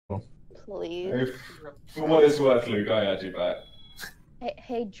Please. For what it's worth, Luke, I had you back.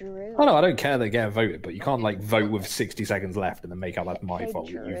 Hey, Drew. Oh no, I don't care they get voted, but you can't like vote with 60 seconds left and then make out that's my Hey, fault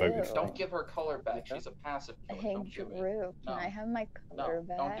that you Drew. voted for. Don't give her color back. She's a passive killer. Hey, Don't do it. Drew. Can I have my color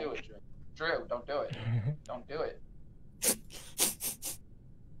No, back? don't do it, Drew. Drew, don't do it. Don't do it.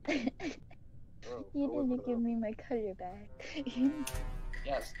 You didn't give me my color back.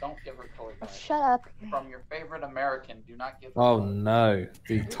 Yes, don't give her color back. Shut up. From your favorite American, do not give her Oh color. no,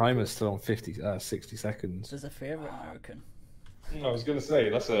 the timer's still on 60 seconds. There's a favorite American. I was going to say,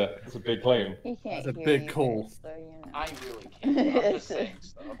 that's a big claim. You can't That's a hear big you call. guys, so, you know. I really can't. I'm just saying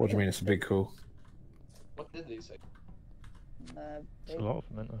stuff. What do you mean it's a big call? What did they say? It's a lot of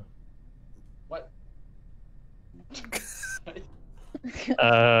them, isn't there? What?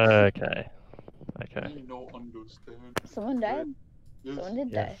 Okay. Okay. You don't understand. Someone died? Yes. Someone did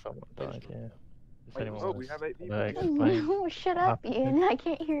Yeah, die. someone died, yeah. Does Wait, anyone oh, want we to have 8 people. explain? No, shut up, Ian. I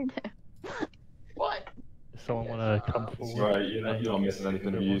can't hear them. What? Does someone want to come It's forward? right, you're not missing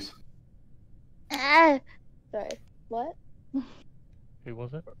anything of use. Ah! Sorry. What? Who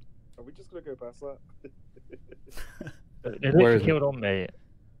was it? Are we just gonna go past that? It Where is literally it? killed on me.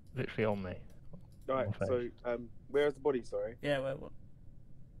 Literally on me. Right. My So, where's the body? Sorry. Yeah, wait, what?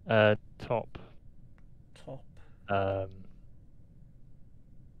 Top. Top.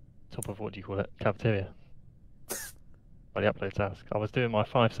 Top of what do you call it? Cafeteria. By the upload task. I was doing my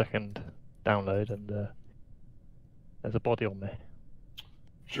 5-second download and there's a body on me.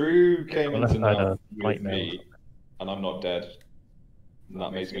 Drew came Unless into I had now a with white me, and I'm not dead. And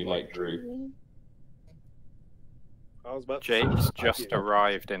that makes me like Drew. I was about to James say, just yeah.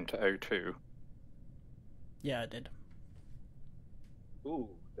 arrived into O2. Yeah, I did. Ooh,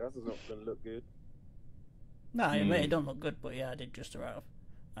 that's not gonna look good. No, it don't look good, but yeah, I did just arrive.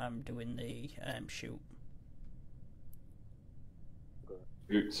 I'm doing the shoot.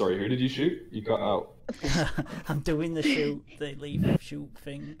 Sorry, who did you shoot? You got out. I'm doing the shoot, the leave shoot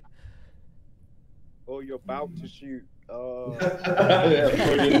thing. Oh, you're about to shoot. Oh.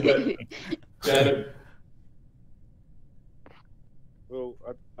 Yeah, Well,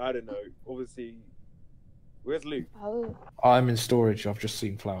 I don't know. Obviously, where's Luke? Oh, I'm in storage, I've just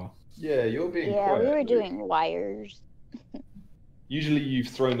seen Flower. yeah, you're being yeah, quiet. we were Luke. doing wires. Usually you've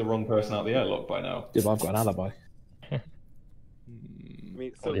thrown the wrong person out the airlock by now. Yeah, but I've got an alibi. I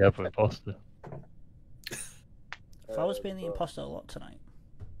mean, Or the other imposter. If I was being the imposter a lot tonight.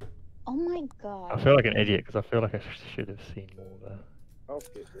 Oh my god. I feel like an idiot because I feel like I should have seen more there. I'll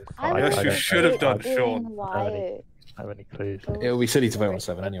skip this. I Yes, was you should have done, doing Sean. wires. I don't have any clues. It'll be silly to vote on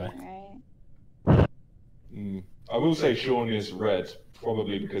 7 anyway. Right? I will say Sean is red,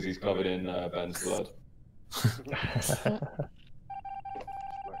 probably because he's covered in Ben's blood. Might be the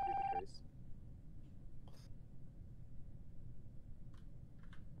case.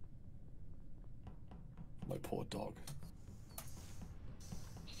 My poor dog.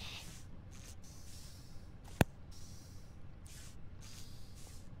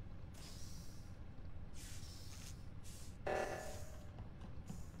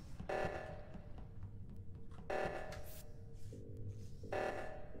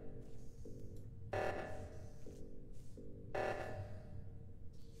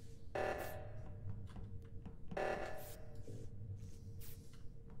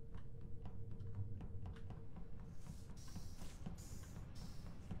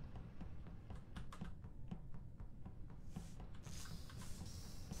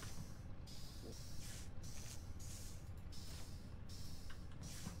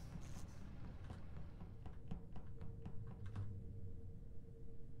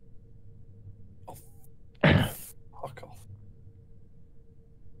 Fuck off.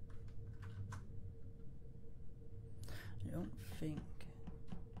 I don't think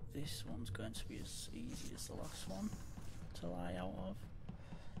this one's going to be as easy as the last one to lie out of.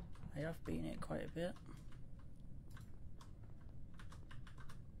 I have been it quite a bit.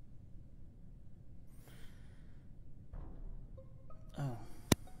 Oh.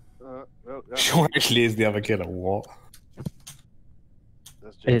 Well, Sean actually is the other killer, what?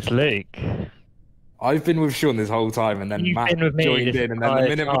 that's It's Luke. I've been with Sean this whole time, and then You've Matt been with me joined this in, and then the entire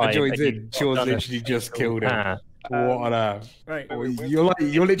minute Matt time, joins and in, you've Sean's done a literally just single killed him. pass. What on earth? Right. You're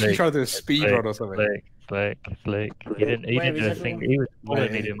literally Luke, trying to do a speed Luke, run or something. Luke. He didn't Where do is a thing. everyone? He was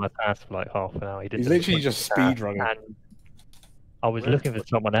following me Mate. doing my task for like half an hour. He didn't He's do a literally single just task, speed running. And I was looking for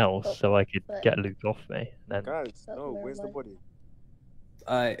someone else so I could get Luke off me. And then Guys, no, where's the body?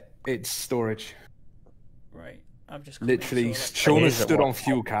 It's storage. Right. I've just come Literally, in, so Sean It has is at stood what- on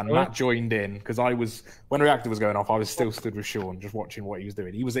fuel can. Matt joined in because I was when reactor was going off. I was still stood with Sean, just watching what he was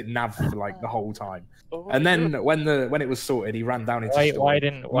doing. He was at nav for like the whole time. Oh, And then when it was sorted, he ran down into Why storage.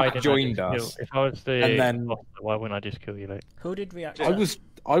 didn't Matt I joined just us. kill, if I was the And then- imposter, why wouldn't I just kill you, like? who did react?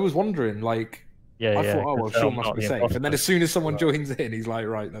 I was wondering, like, Yeah, I yeah. thought, oh well, 'cause Sean I'm must not be the safe. And then imposter. as soon as someone joins in, he's like,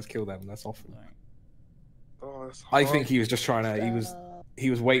 right, let's kill them. That's awful. Right. Oh, that's I hard. think he was just trying to. So, He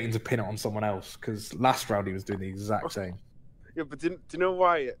was waiting to pin it on someone else because last round he was doing the exact same. Yeah, but do you know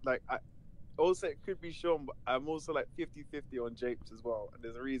why? Like, I also it could be Sean, but I'm also like 50-50 on Japes as well. And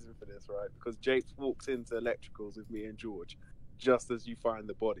there's a reason for this, right? Because Japes walks into electricals with me and George just as you find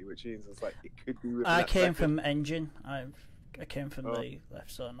the body, which means it's like it could be. within I that came second. from engine. I came from Oh. the left,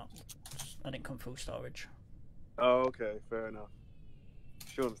 so I didn't come through storage. Oh, okay, fair enough.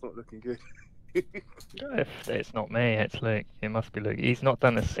 Sean's not looking good. If it's not me, it's Luke. It must be Luke. He's not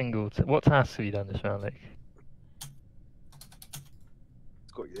done a single. What tasks have you done this round, Luke?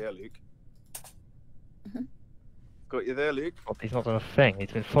 It's got you there, Luke. Mhm. Got you there, Luke. He's not done a thing.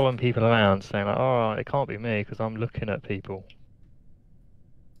 He's been following people around, saying like, "Oh, it can't be me because I'm looking at people."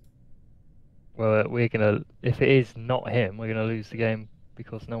 Well, we're gonna. If it is not him, we're gonna lose the game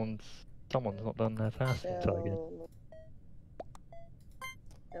because someone's not done their task until again.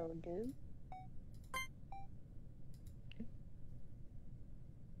 so do.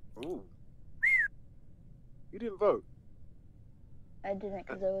 Ooh. You didn't vote. I didn't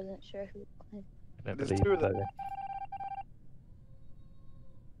because I wasn't sure who. I don't There's believe two of so, them. then.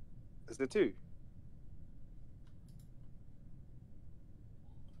 Is there two?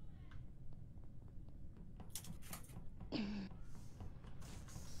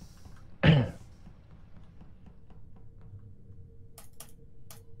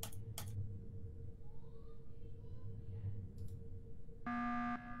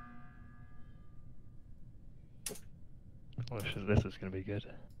 Well, this is gonna be good.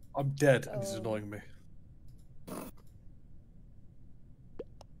 I'm dead, and this is Oh. annoying me.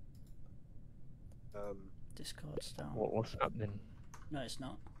 Discord's down. What's happening? No, it's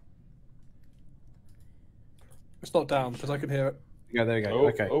not. It's not down because I can hear it. Yeah, there you go. Oh,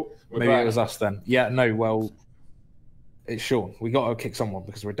 okay, oh, we're maybe back. it was us then. Yeah, no, well, it's Sean. We got to kick someone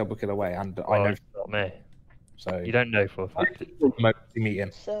because we're a double kill away, and I Well, know. it's not me. So You don't know for a fact. emergency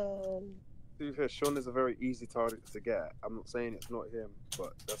meeting. So To be fair, Sean is a very easy target to get. I'm not saying it's not him,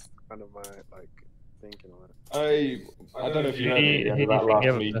 but that's kind of my like thinking on it. I don't know if you Who heard do me you- at who do you that think last the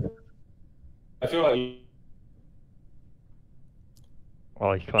other meeting. person- I feel like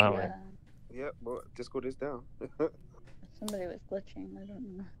Oh, you cut out. yeah, Yeah, well, Discord is down. somebody was glitching. I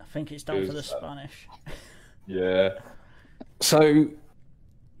don't know. I think it's down for the Is, Spanish. yeah. So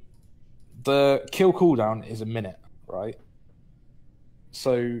the kill cooldown is a minute, right?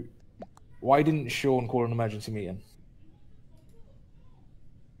 So why didn't Sean call an emergency meeting?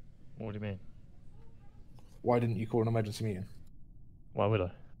 What do you mean? Why didn't you call an emergency meeting? Why would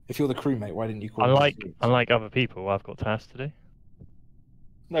I? If you're the crewmate, why didn't you call? an emergency meeting? Unlike other people, I've got tasks to do.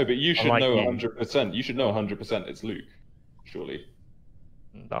 No, but you should Unlike know you. 100%. You should know 100% it's Luke, surely.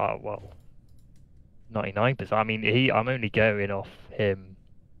 Well, 99%. I mean, I'm only going off him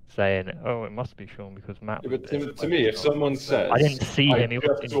saying, "Oh, it must be Sean because Matt." Yeah, was but there." to me, if someone says, I didn't see him. He was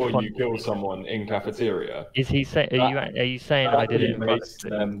just in saw front you of kill me. someone in cafeteria. Is he saying? Are you saying I did it in front makes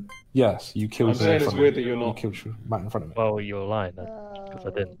of him? them- Yes, you killed. I'm saying in it's front of weird me. that you're You not killed Matt in front of me. Well, you're lying then, because I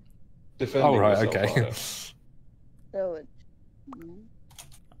didn't. defending Oh right, yourself, okay. rather. So it's.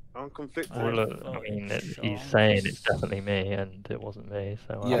 I'm conflicted. Well, look, I voted mean, for he's Sean. saying it's definitely me, and it wasn't me.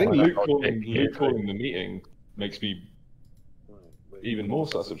 So Yeah, I think well, Luke calling the meeting makes me Wait, even more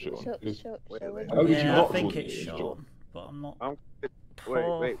sus of Sean. So, 'cause so, Wait, so wait. How would you Yeah, I not think call it's it Sean? Sean, but I'm not. I'm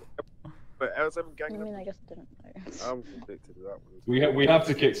Poor- wait. But else I'm I ganging mean, I up. guess I didn't know. I'm conflicted with that one. we have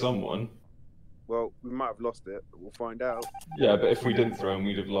to kick someone. Well, we might have lost it, but we'll find out. Yeah, but if we didn't throw him,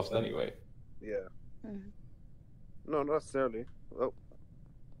 we'd have lost anyway. Yeah. Mhm. No, not necessarily. Well,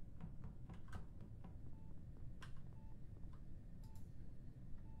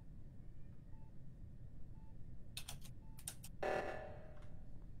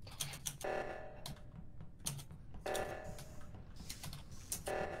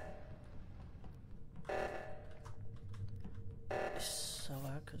 It's so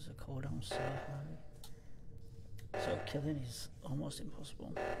hard because the cooldown's so high. So killing is almost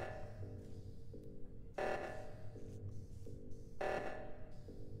impossible.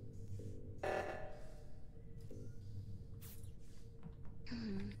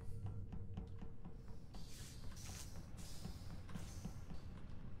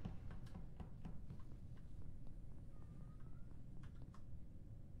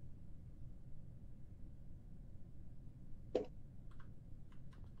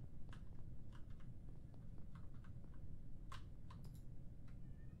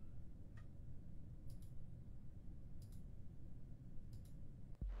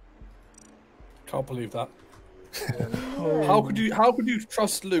 Can't believe that. Yeah. How could you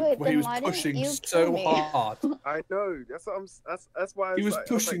trust Luke Wait, when he then was why didn't pushing you kill so me? hard? I know. That's what that's why He was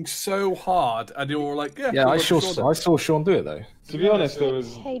pushing so hard, and you were like, "Yeah, Yeah, we'll I go for Sean saw Sean do it though. To be honest, there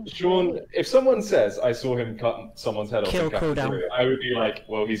was Hey, Sean. Drake. If someone says I saw him cut someone's head off Kill in cafeteria, cooldown. I would be like,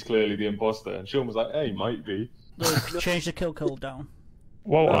 well, he's clearly the imposter. And Sean was like, hey, might be. Luke, change the kill cooldown.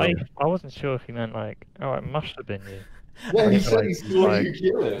 Well, No. I wasn't sure if he meant like, oh, it must have been you. Yeah, he Like, said he saw like- you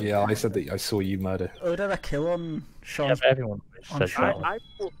kill him. Yeah, I said that I saw you murder. Who did I kill on Yeah, Sean's? but everyone on said Sean. that.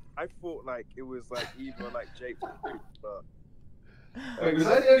 I thought like it was like either like Jake or Luke, but Wait, was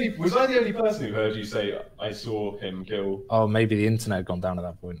I the only person who heard you say I saw him kill? Oh, maybe the internet had gone down at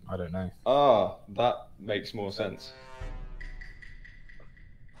that point. I don't know. Ah, that makes more sense.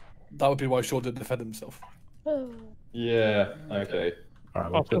 That would be why Sean didn't defend himself. Yeah. Okay. All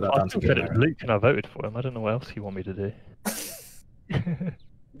right, we'll I put that down to still said it was Gilmore. Luke and I voted for him. I don't know what else you want me to do.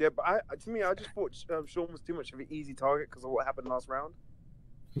 yeah, but to me, I just thought Sean was too much of an easy target because of what happened last round.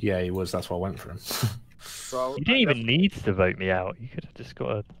 Yeah, he was. That's why I went for him. So You didn't even need to vote me out. You could have just got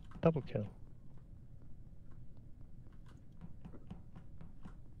a double kill.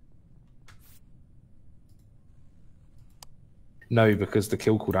 No, because the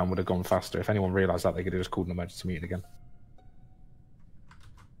kill cooldown would have gone faster. If anyone realised that, they could have just called an emergency meeting again.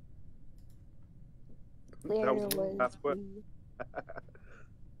 That was the last word.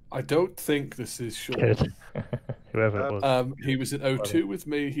 I don't think this is Sean. Good. Whoever it was. He was in O2 with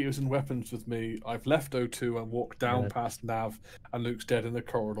me. He was in weapons with me. I've left O2 and walked down Yeah. past Nav, and Luke's dead in the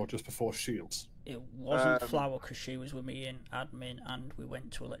corridor just before Shields. It wasn't Flower because she was with me in admin and we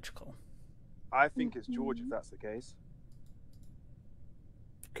went to electrical. I think it's George if that's the case.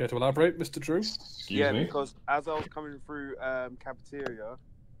 Care to elaborate, Mr. Drew? Excuse me. Because as I was coming through cafeteria,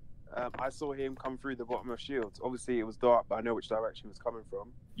 I saw him come through the bottom of Shields. Obviously, it was dark, but I know which direction he was coming from.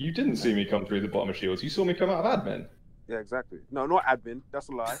 You didn't see me come through the bottom of Shields. You saw me come out of admin. Yeah, exactly. No, not admin. That's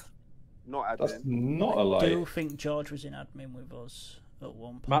a lie. Not admin. That's not a I lie. do think George was in admin with us at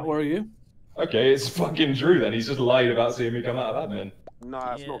one point. Matt, where are you? Okay, it's fucking Drew then. He's just lied about seeing me come out of admin. No,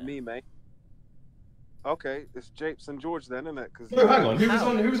 that's not Yeah. me, mate. Okay, it's Japes and George then, isn't it? Because No, hang on. Who was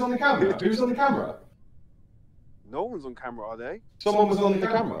on the camera? Who was on the camera? no one's on camera, are they? Someone was on the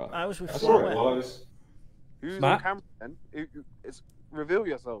camera. I was with I saw it. Flower. Well, I was... Who's Matt? on camera then? It's reveal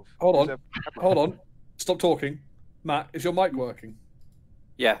yourself. Hold Who's on. on camera? Hold on. Stop talking. Matt, is your mic working?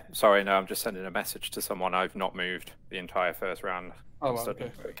 Yeah, sorry, no, I'm just sending a message to someone. I've not moved the entire first round. Oh, I'm right, stood okay.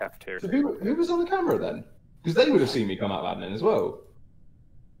 at the cafeteria. So who was on the camera then? Because they would have seen me come out of admin as well.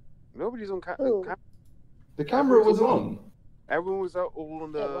 Nobody's on Who? camera. The camera was on. Everyone was out all on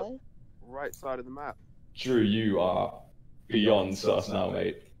It the was? right side of the map. Drew, you are beyond sus now,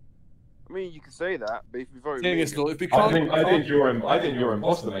 mate. I mean, you can say that, but if you vote Thing me, is, look, if we I can't, think your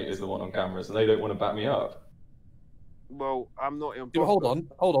imposter mate is the one on cameras, and they don't want to back me up. well, I'm not in. Yeah, hold on.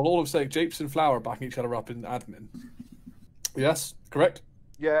 All I'm saying, Japes and Flower are backing each other up in admin. Yes, correct.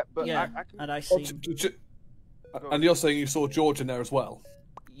 Yeah, but Yeah, I can. and I Oh, seen and you're saying you saw George in there as well.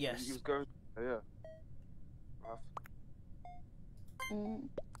 yes. He was going. Yeah. Mm.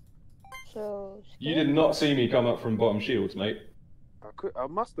 So. You did not see me come up from bottom shields, mate. I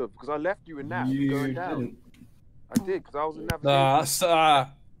must have because I left you in Nav You going down. didn't. I did because I was in Nav. Nah, that's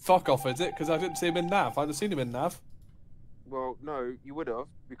fuck off, is it? Because I didn't see him in Nav. I'd have seen him in Nav. Well, no, you would have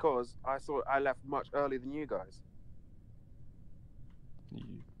because I left much earlier than you guys.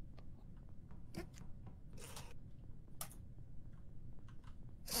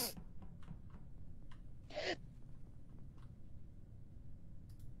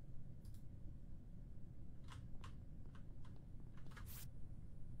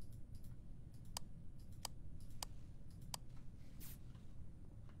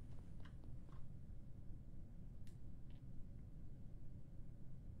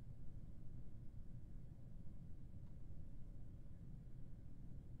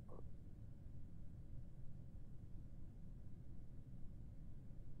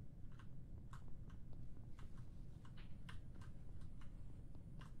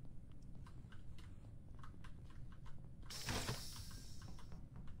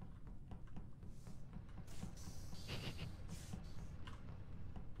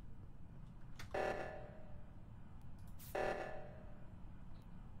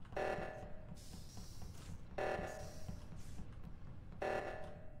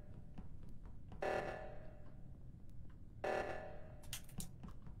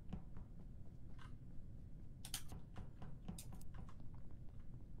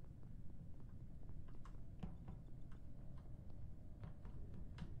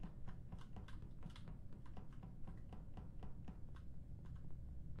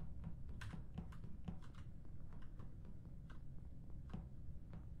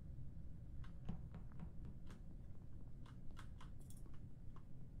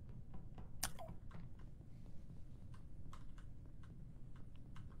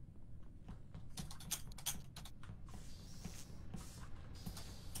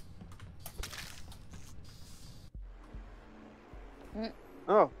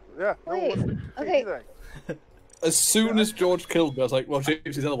 Oh, yeah. No one Wait, wants to okay. do that. As soon as George killed me, I was like, well, James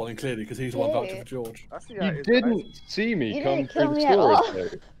is the other one, and clearly, because he's the one vouching for George. I see how it You is, didn't see me You come didn't kill through the me at all.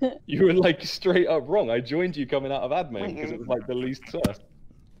 storage, though. You were like straight up wrong. I joined you coming out of admin because it was like the least sus.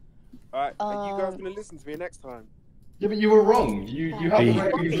 Alright, are you guys gonna listen to me next time? Yeah, but you were wrong. You have the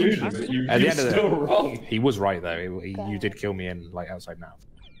right conclusion, but At you're the end of still the wrong. he was right though. You did kill me in like outside now.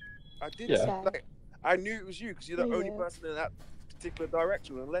 I did. Yeah. Like, I knew it was you because you're the only Yeah. person in that particular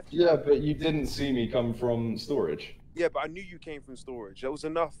direction and left. Yeah, but you didn't see me come from storage. Yeah, but I knew you came from storage. That was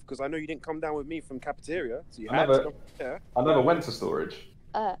enough because I know you didn't come down with me from cafeteria. So you I had never- to come there. I never went to storage.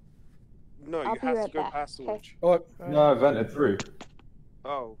 No, I'll you be had to right go back, past okay? storage. No, I vented through.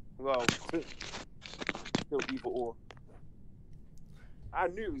 Oh, well. Still either or. I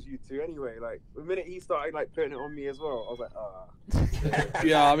knew it was you two anyway. Like, the minute he started like putting it on me as well, I was like, ah.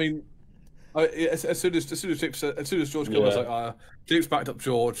 Yeah, I mean, as soon as George killed me, I was Yeah. like, James backed up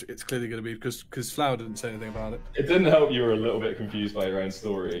George. It's clearly going to be because Flower didn't say anything about it. It didn't help you were a little bit confused by your own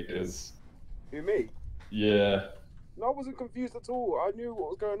story, because... Who, me? Yeah. No, I wasn't confused at all. I knew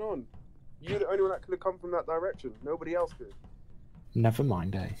what was going on. You're the only one that could have come from that direction. Nobody else could. Never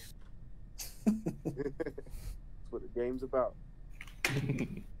mind, eh? That's what the game's about.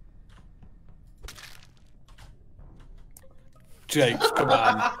 Japes, come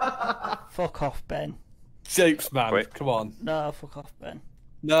on. Fuck off, Ben. Japes, man, Wait. come on. No, fuck off, Ben.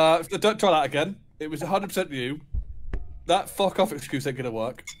 No, don't try that again. It was 100% you. That fuck off excuse ain't gonna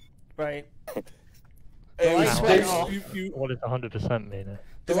work. Right. It The was lights went Japes, off. you, What does 100% mean?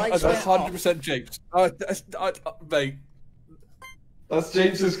 The lights went off. 100% Japes. Mate, That's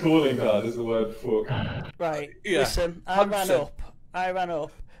James's calling card, is the word fuck. Right. Yeah, Listen, I ran 100%.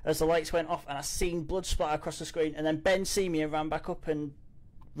 up as the lights went off, and I seen blood splatter across the screen, and then Ben seen me and ran back up and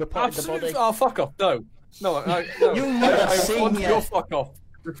reported the absolutely. body. Oh, fuck off. No. No, no. You knew I'd seen want you. your fuck off.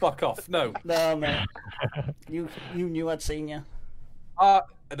 Fuck off. No. No, mate. You knew I'd seen you.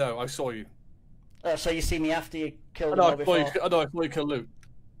 No, I saw you. So you see me after you killed I him know, or I before? saw you kill Luke.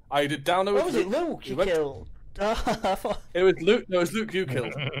 I did down there What with was it, Luke. Luke you We went- killed? I thought... It was Luke. No, it was Luke you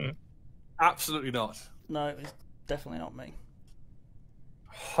killed. Absolutely not. No, it was definitely not me.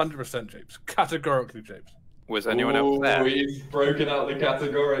 100% James. Categorically James. Was anyone else there? He's broken out the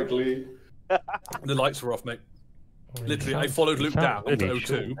categorically. The lights were off, mate. Literally, I followed Luke down to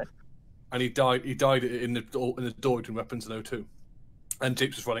O2, and he died in the door between weapons and O2. And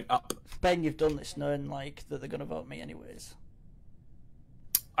James was running up. Ben, you've done this knowing like that they're gonna vote me anyways.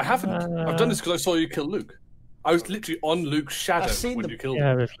 I haven't. I've done this because I saw you kill Luke. I was literally on Luke's shadow I've seen when the- you killed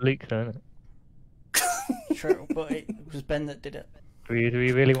Yeah, him. there's Luke there, isn't it? True, but it was Ben that did it. Do we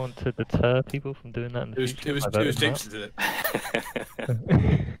really want to deter people from doing that in the future? It was by voting them James out? that did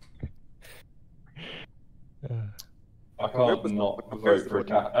it. I can't not vote for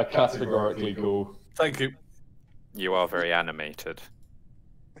a categorically cool. Thank you. You are very animated.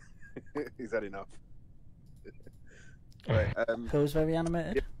 He's had enough. Right, Who's very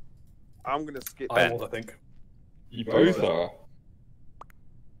animated? I'm gonna skip. I was, I think. You both are.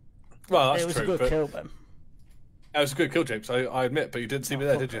 Well, that's It was true. a good but kill, Ben. It was a good kill, James. I admit, but you didn't see me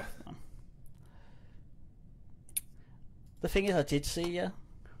there, did you? The thing is, I did see you.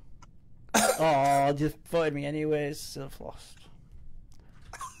 Oh, you voted me anyways, so I've lost.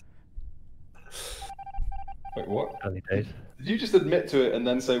 Wait, what? Early days. Did you just admit to it and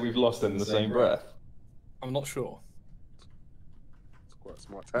then say we've lost in the same breath? I'm not sure. It's quite a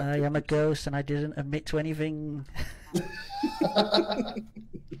smart I tactic. am a ghost and I didn't admit to anything.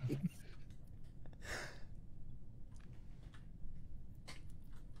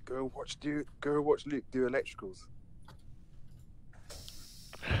 Go watch Luke do electricals.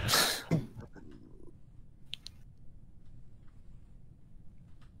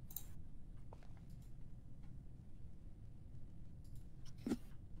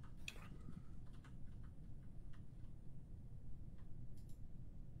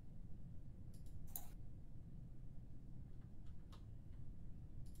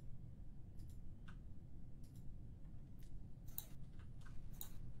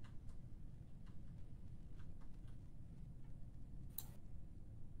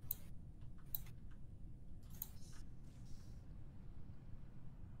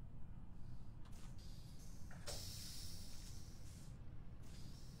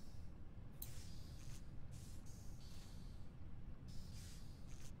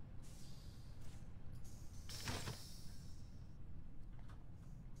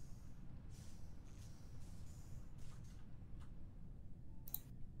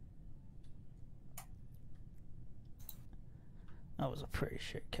 That was a pretty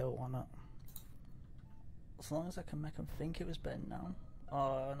shit kill, wasn't it? As long as I can make them think it was Ben now.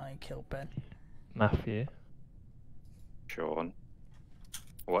 Oh, no, you killed Ben. Matthew. Sean,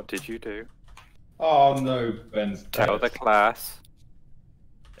 what did you do? Oh no, Ben's Tell the dead. class.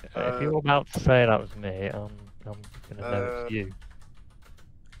 If you're about to say that was me, I'm gonna know it's you.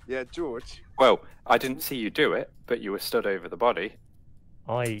 Yeah, George. Well, I didn't see you do it, but you were stood over the body.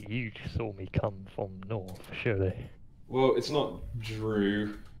 You saw me come from north, surely. Well, it's not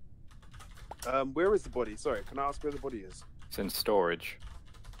Drew. Where is the body? Sorry, can I ask where the body is? It's in storage.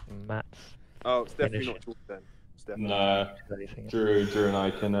 Matt's. Oh, it's definitely Finish not it. George then. It's definitely Nah, anything. Drew and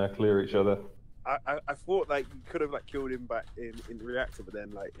I can clear each other. I thought like you could have like killed him back in reactor, but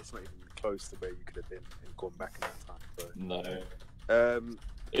then like it's not even close to where you could have been and gone back in that time. So. No.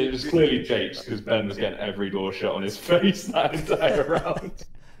 It was clearly Jake's because Ben was getting every door shot on his face that entire round.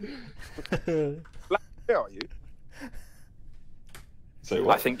 Where are you? So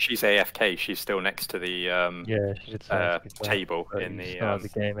I think she's AFK. She's still next to the Yeah, she did say table in the. Start the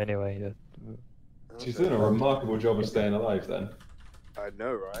game anyway. Yeah. She's doing a remarkable job of staying alive then. I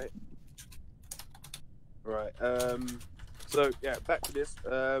know, right? Right. So yeah, back to this.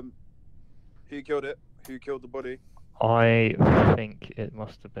 Who killed it? Who killed the body? I think it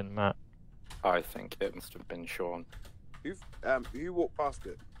must have been Matt. I think it must have been Sean. Who walked past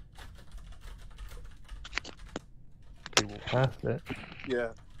it? Who walked past it? Yeah.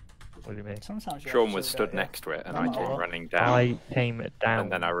 What do you mean? Sometimes you Sean have was to stood go, next to it, and No, I no. came running down. I came down.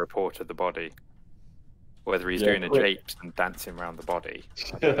 And then I reported the body. Whether he's Yeah, doing a quick. japes and dancing around the body.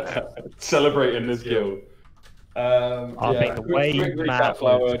 Celebrating this kill. I think the way quick Matt recap,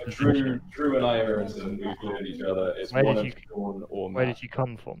 Flower. was Drew positioned- and I are innocent. We've cleared each other. It's Where one did of you- Sean or Matt. Where did you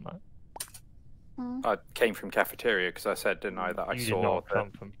come from, Matt? I came from cafeteria because I said, didn't I, that I You did saw not that.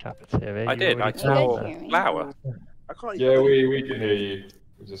 come from cafeteria. I you did. I already saw told guys us. hear me? Flower. I can't. Yeah, Even... we can hear you.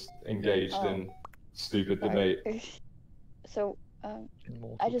 We're just engaged Oh. in stupid Alright. debate. So,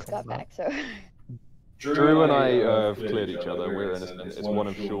 Mortal I just got Kombat. back, so. Drew and I have cleared each other. We're innocent. It's one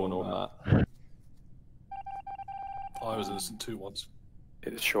of Sean or Matt. I was innocent too once.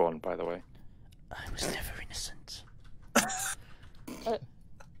 It's Sean, by the way. I was never innocent.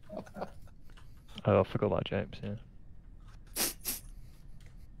 Oh, I forgot about James. Yeah.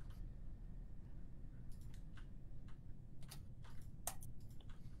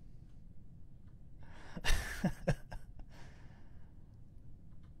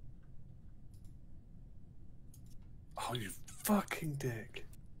 Oh, you fucking dick.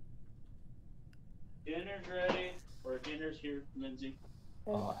 Dinner's ready, or dinner's here, Lindsay.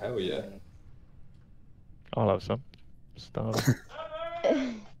 Oh, hell yeah. I'll have some. Starving.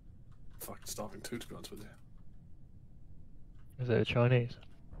 Fucking starving too, to be honest with you. Is it a Chinese?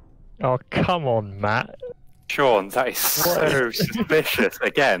 Oh, come on, Matt. Sean, that is so suspicious.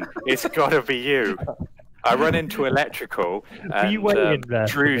 Again, it's gotta be you. I run into electrical, Were you and waiting there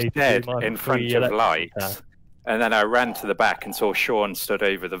for Drew's me to do dead my in front free of electrical lights. task? And then I ran to the back and saw Sean stood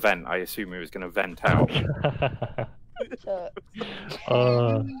over the vent. I assume he was going to vent out. So,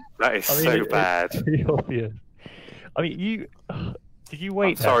 That is I mean, so bad. It's pretty obvious. I mean, you did you wait?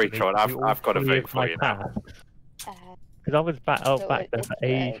 I'm sorry, there Sean. for me to do I've got to all vote three for of my you now. tasks? uh, Because I was back So back there it's for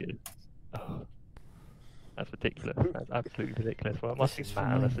red. ages. Oh, that's ridiculous. That's absolutely ridiculous. Well, it must be This is Matt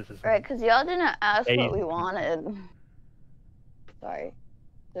fine. unless this is. right, because y'all didn't ask what we Aiden. wanted. Sorry.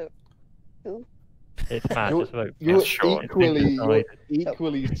 So, who? It's Matt. You're- Just vote. You're It's Sean. equally, you're Decided.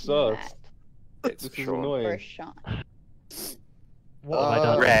 equally sus. Matt It's This is Sean. annoying. or Sean? What have I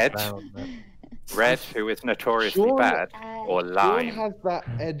done? Red. Round, man? Red, who is notoriously Sean- bad, or Sean Lime. has that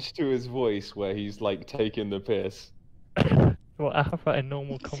edge to his voice where he's like taking the piss. Well, how about a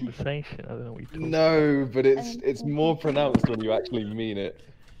normal conversation? I don't know what you're talking. No, but it's more pronounced when you actually mean it.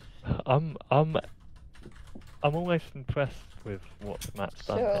 I'm almost impressed with what Matt's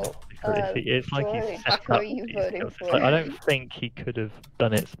done. here, So, because it's like George, he's set who up are you these voting skills. It's for? like, I don't think he could have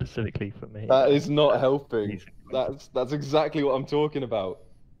done it specifically for me. That is not helping. Basically. That's exactly what I'm talking about.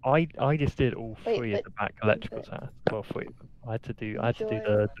 I just did all Wait, three of but- the back electrical tasks. Well, three of them. I had to do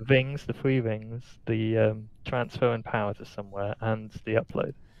the George- rings, the three rings, the transfer and power to somewhere, and the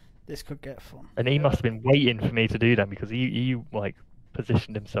upload. This could get fun. And he must have been waiting for me to do them because he like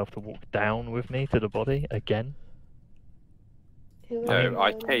positioned himself to walk down with me to the body again. Who No, are I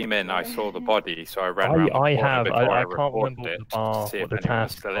you came in, I voting saw the for? body, so I ran around the I corner have. before I I can't reported remember what it the bar, to see what if the anyone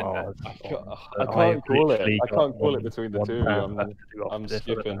was task still in there. was. I can't call it. I can't call it between the two of you. I'm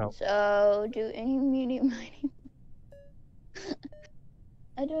skipping. So, do any medium mining?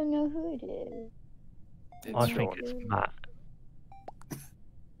 I don't know who it is. It's I think Sean. it's Matt.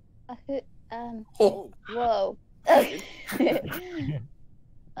 Whoa.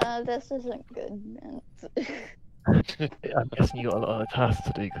 This isn't good. I'm guessing you got a lot of tasks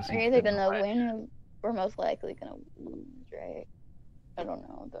to do because We're either gonna win or we're most likely gonna lose, right? I don't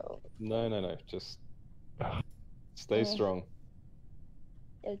know though. No. Just stay strong.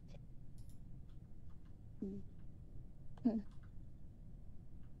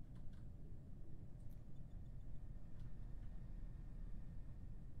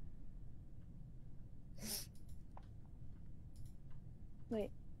 Wait.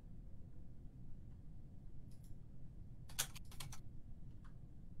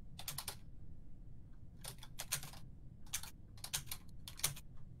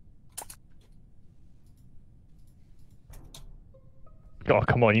 Oh,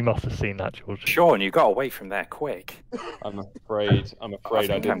 come on, you must have seen that, George. Sean, you got away from there quick. I'm afraid I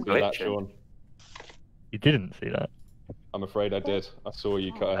think didn't I'm see that, glitching. Sean. You didn't see that? I'm afraid I did. I saw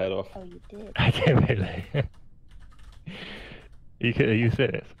you cut her head off. Oh, you did. I didn't really. Are you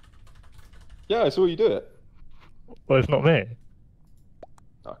serious? Yeah, I saw you do it. Well, it's not me.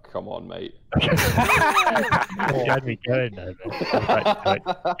 Oh, come on, mate. You had me going there, man.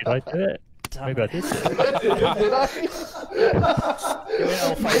 Did I do it? Maybe I did.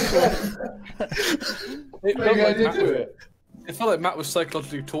 It felt like Matt was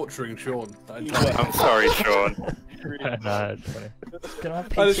psychologically torturing Sean. I'm sorry, Sean. I I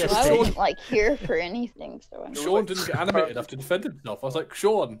PTSD. wasn't here for anything, so I'm Sean didn't get animated enough to defend himself. I was like,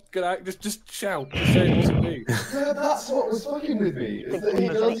 Sean, get out, just shout, just say it wasn't me. Yeah, that's what was fucking with me. Is that he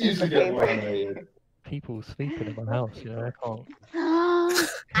does usually get more animated. People sleeping in my house, you know, I can't.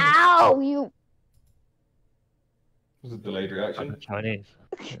 Ow, you. Was it delayed reaction? Chinese.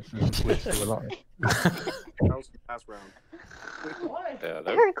 We're still alive. That was the last round. Yeah,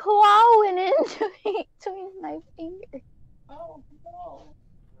 Her claw went into between my fingers. Oh No,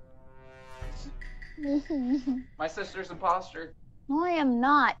 My sister's imposter. I am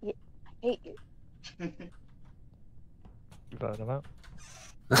not. I hate you. You voted him out.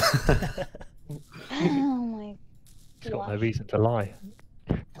 Oh my He's got no gosh. reason to lie.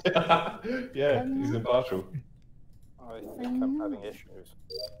 Yeah, he's impartial. I think I'm having issues.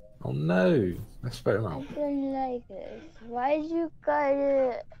 Oh no! Let's vote him I out. don't like this. Why'd you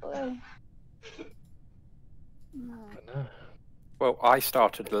gotta? No. Well, I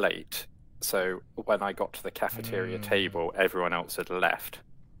started late, so when I got to the cafeteria table, everyone else had left.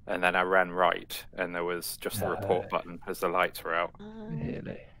 And then I ran right, and there was just the report button as the lights were out.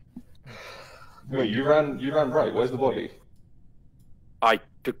 Really? Wait, you ran right. Where's the body? I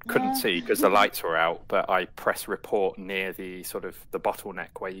couldn't see because the lights were out, but I pressed report near the sort of the bottleneck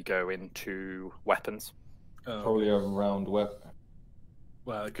where you go into weapons. Probably around where.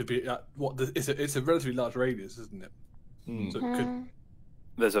 Well, it could be. It's a relatively large radius, isn't it? So it could.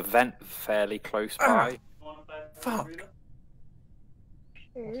 There's a vent fairly close by. Fuck.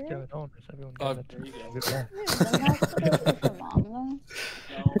 What's going on? Is everyone I've getting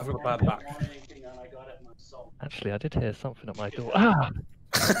got a bad back. Actually, I did hear something at my door. Ah!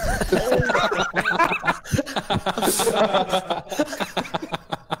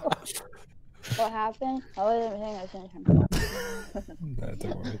 What happened? I wasn't paying attention. No,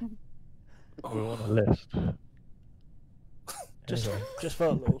 don't worry. We're on a list. Just for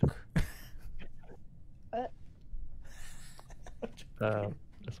a look.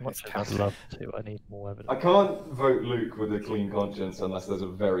 As much as I'd love to, I need more evidence. I can't vote Luke with a clean conscience unless there's a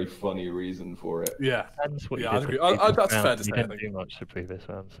very funny reason for it. Yeah. Depends what Yeah, you I did agree. the previous That's round. fair to You say, I didn't think. do much the previous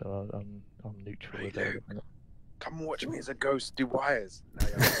round, so I'm neutral with everything. Come and watch me as a ghost do wires.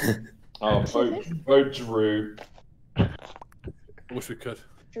 Oh, vote Drew. I wish we could.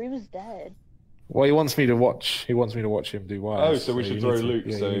 Drew was dead. Well, he wants me to watch. He wants me to watch him do wires. Oh, so we should you throw need to- Luke.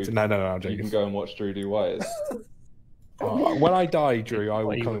 yeah, So you need to- no, I'm you joking. can go and watch Drew do wires. When I die, Drew, I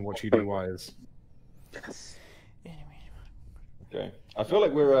will come and watch you do wires. Okay. I feel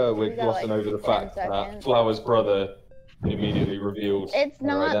like we're We got, glossing like, over the 10 fact that seconds. Flower's brother immediately revealed It's her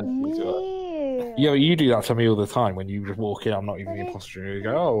not identity to her. me. Yeah, but you do that to me all the time when you just walk in. I'm not even the imposter, and you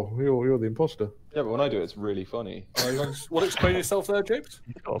go, "Oh, you're the imposter." Yeah, but when I do it, it's really funny. You want to explain yourself there, James?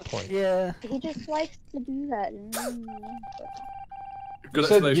 You've got a point. Yeah. He just likes to do that. Good You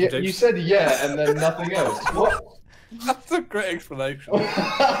said, explanation, yeah, James. you said yeah, and then nothing else. What? That's a great explanation.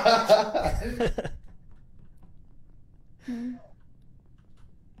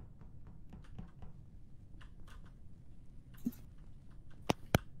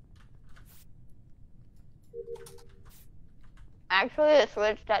 Actually, it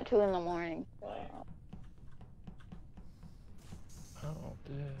switched at 2 in the morning. Oh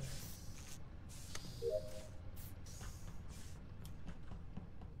dear.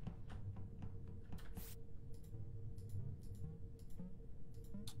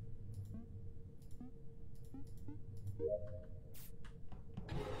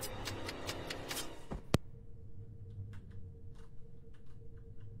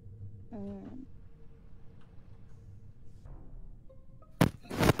 Mm.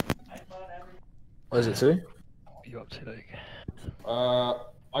 What is it, Sue? What are you up to, Luke?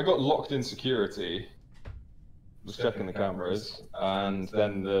 I got locked in security. Was checking the cameras, and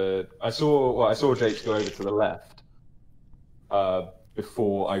then I saw Jakes go over to the left.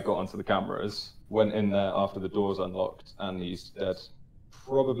 Before I got onto the cameras, went in there after the doors unlocked, and he's dead.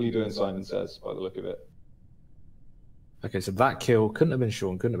 Probably doing Simon Says by the look of it. Okay, so that kill couldn't have been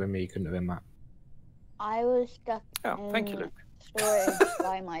Sean, couldn't have been me, couldn't have been Matt. I was stuck thank you, in Luke. storage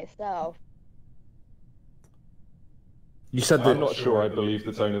by myself. You said that. I'm not sure I believe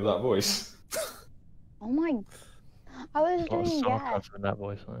the tone of that voice. Oh my! I was A lot of doing gas. sarcasm in that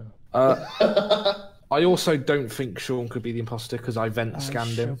voice. Yeah. I also don't think Sean could be the imposter because I vent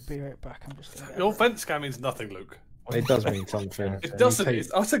scanned him. Be right back. I'm just gonna Your vent scan means nothing, Luke. It does mean something. It doesn't.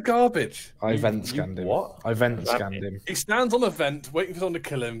 It's utter garbage. I vent scanned him. What? I vent scanned him. He stands on a vent, waiting for someone to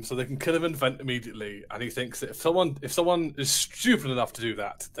kill him, so they can kill him and vent immediately. And he thinks that if someone is stupid enough to do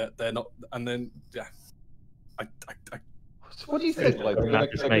that, that they're not. And then, yeah, What do you think? Like,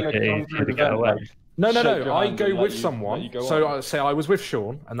 Just make it easier to get away. No. your I hand go and let with you someone. go So on. I say I was with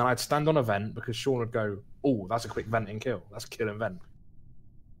Sean, and then I'd stand on a vent because Sean would go, "Oh, that's a quick venting kill. That's a kill and vent."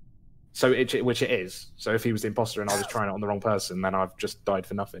 So which it is. So if he was the imposter and I was trying it on the wrong person, then I've just died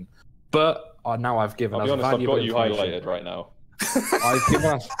for nothing. But now I've given I'll us be honest, I've valuable got you information. highlighted right now. I've given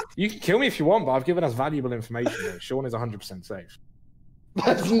us. You can kill me if you want, but I've given us valuable information. Here. Sean is 100% safe.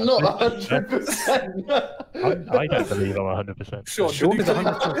 That's not 100%. I don't believe I'm 100%. Sean is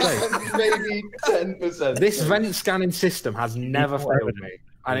 100% safe. Maybe 10%. This vent scanning system has never failed me,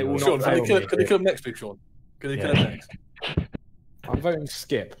 and it will Sean, not fail me. can you kill him next week, Sean? Can you kill him next? I'm voting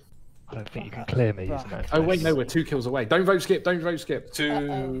Skip. I don't think you can clear me using that. Oh wait, no, we're 2 kills away. Don't vote Skip. Don't vote Skip.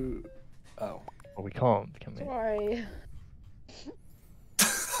 Oh. Well, we can't, can we? Sorry.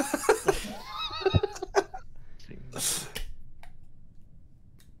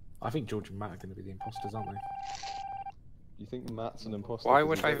 I think George and Matt are going to be the imposters, aren't they? You think Matt's an imposter? Why 'cause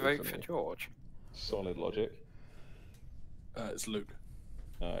would he I voted vote for me? George? Solid logic. It's Luke.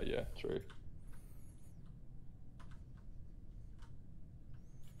 Yeah, true.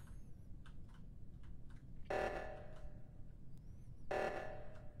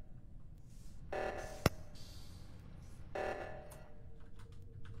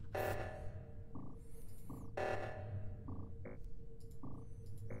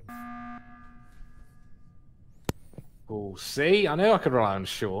 Oh, see, I knew I could rely on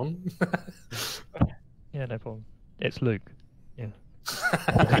Sean. Yeah, no problem. It's Luke. Yeah.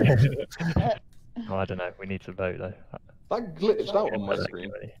 Oh, I don't know. We need to vote though. That glitched out on my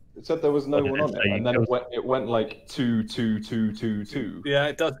screen. It said there was no one on it, and then it went like 2, 2, 2, 2, 2. Yeah,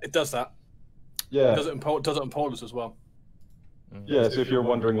 it does. It does that. Yeah. It does it in Paulus as well. Yeah, so if you're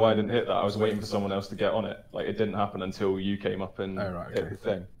wondering why I didn't hit that, I was waiting for someone else to get on it. Like, it didn't happen until you came up and hit the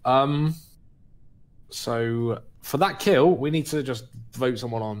thing. So for that kill, we need to just vote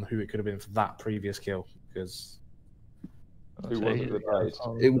someone on who it could have been for that previous kill, because Who was it that died?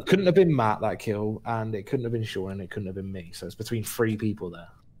 it couldn't have been Matt that kill, and it couldn't have been Sean, and it couldn't have been me. So it's between 3 people there.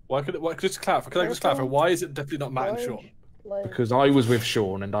 Just clarify? Can I just clarify? Why is it definitely not Matt and Sean? Because I was with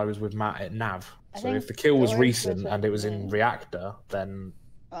Sean and I was with Matt at Nav. So think if the kill was George recent was and it was in Reactor, then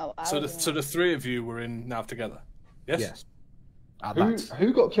Oh, So the 3 of you were in Nav together. Yes. yes.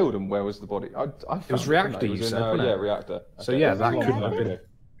 Who got killed and where was the body? I It was found Reactor, It you was said, in, wasn't yeah, it? Reactor. So yeah, that couldn't have been it.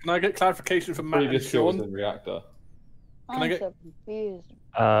 Can I get clarification from Matt Previous and kill was Sean? in Reactor. Can I I'm get? so confused.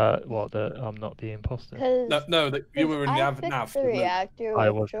 What? I'm not the imposter. No, that you were in I Nav. picked Nav. the reactor I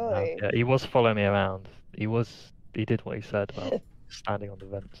with was. Joy. Yeah, he was following me around. He did what he said about standing on the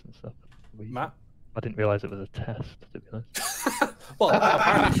vents and stuff. Matt? I didn't realise it was a test, to be honest. Well,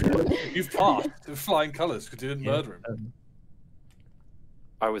 apparently you've passed with flying colours because you didn't murder him.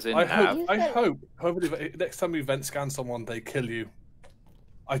 I was in I Nav. hope, hopefully, next time you vent scan someone, they kill you.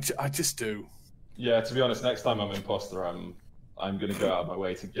 I just do. Yeah, to be honest, next time I'm an imposter, I'm gonna go out of my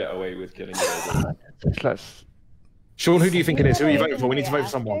way to get away with killing you. Let's. Sean, who do you think it is? Who are you voting for? We need to vote for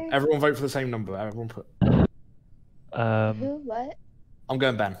someone. Everyone vote for the same number. Everyone put. Who? What? I'm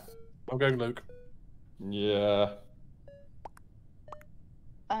going Ben. I'm going Luke. Yeah.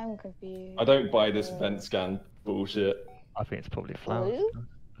 I'm confused. I don't buy this vent scan bullshit. I think it's probably flowers.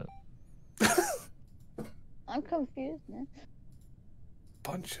 Blue? I'm confused, man.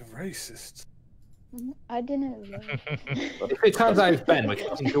 Bunch of racists. I didn't know. If it turns out it's Ben, we're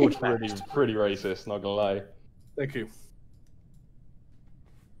casting George next. Pretty racist, not gonna lie. Thank you.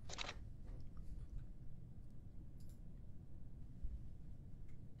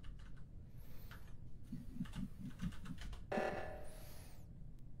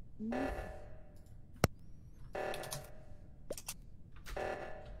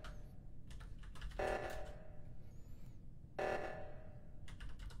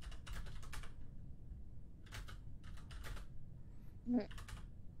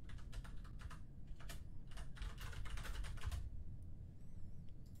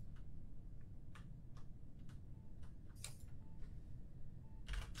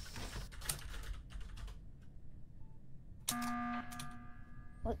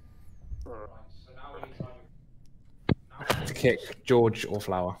 To kick George or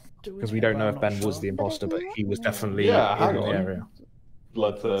Flower, because we don't know if Ben was the imposter, but he was definitely in hang the on. area.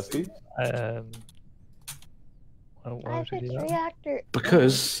 Bloodthirsty. Why would you do that? Reactor.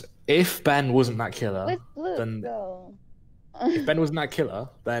 Because if Ben wasn't that killer, With Luke, then though. if Ben wasn't that killer,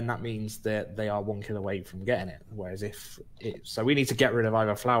 then that means that they are 1 kill away from getting it. Whereas so we need to get rid of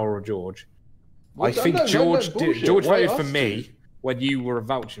either Flower or George. I think George George voted for me when you were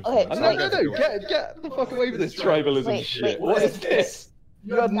vouching for Okay, me. No, get the fuck away with this tribalism shit. What is this?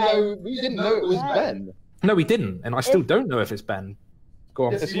 We didn't know it was Ben. No, we didn't, and I still don't know if it's Ben. Go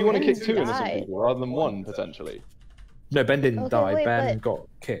on. Yeah, so you want to kick 2 innocent died. people rather than 1 potentially? No, Ben didn't Okay, die. wait, Ben but- got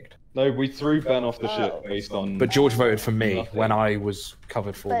kicked. No, we threw Ben off the ship based on. But George voted for me Nothing. when I was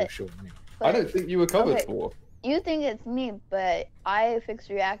covered for But- with Sean. I don't think you were covered Okay. for. You think it's me, but I fixed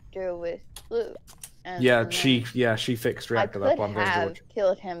reactor with Luke. And Yeah, then she fixed I reactor. could That's why I'm going have George.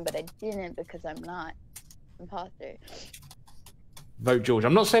 killed him, but I didn't because I'm not imposter. Vote George.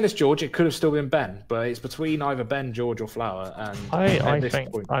 I'm not saying it's George. It could have still been Ben, but it's between either Ben, George, or Flower. And I at this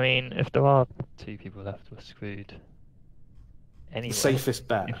think. point, I mean, if there are 2 people left, we're screwed. Anyway, the safest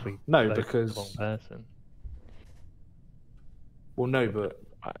bet. if we No, vote for because the wrong person, well, no, but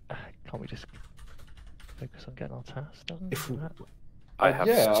can't we just focus on getting our tasks done? if we, I have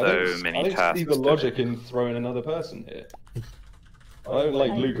so many I don't tasks. see the to logic do. in throwing another person here. I don't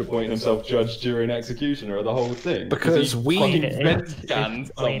like Luke appointing himself judge, jury, and executioner of the whole thing. because he we fucking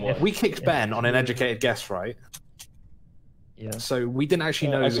red-scanned someone. we kicked Ben on an educated guess, right? Yeah. So we didn't actually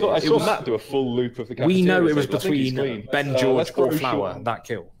know. I saw it was, Matt do a full loop of the cafeteria. we know it was so I think he's between clean. Ben, Let's George, throw or Flower Sean, that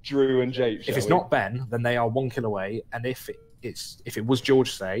kill. Drew and Jake. If it's not Ben, then they are 1 kill away, and if it was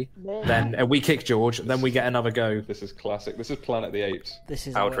George, say, Then then we kick George, then we get another go. This is classic. This is Planet of the Apes. This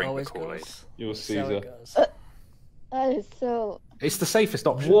is I'll how it drink the always Kool-Aid. goes. You're This is how it Caesar. goes. that is so. It's the safest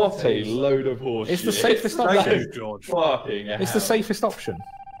option. What a load of horseshit. It's the safest That option. is fucking It's the hell. safest option.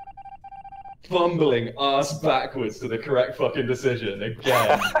 Fumbling ass backwards to the correct fucking decision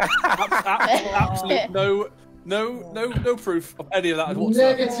again. Absolute no proof of any of that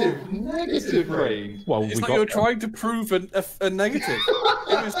whatsoever. Negative brain. Well, It's we like got you were trying to prove a negative.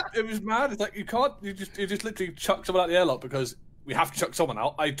 it was mad. It's like you just literally chuck someone out the airlock because we have to chuck someone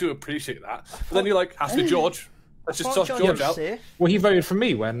out. I do appreciate that. But then you're like, has to be George. Let's just toss George out. Well, he voted for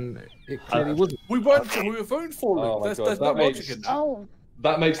me when it clearly wasn't. We were voting for Luke. Oh my There's God, no that logic makes- in that. Oh,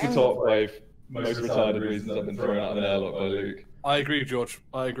 That makes the top 5 most retarded reasons I've been thrown out of an airlock by Luke. I agree, George.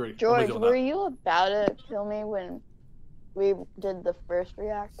 I agree. I'm with George, you on were that. you about to kill me when we did the first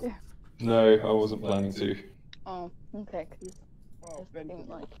reactor? No, I wasn't planning to. Oh, okay. Cause it seemed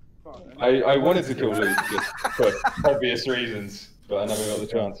like I wanted to kill Luke just for obvious reasons, but I never got the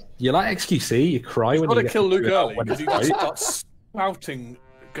chance. You're like XQC. You cry You've when got you to get kill Luke early when because it's you just right. start spouting That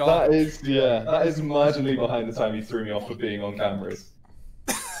garbage. is marginally behind the time he threw me off for being on cameras.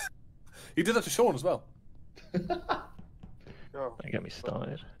 He did that to Sean as well. Oh, Don't get me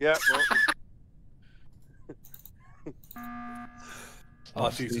started. yeah, well, Oh,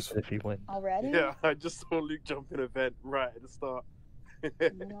 Jesus. If he wins. already. yeah, I just saw Luke jump in a vent right at the start.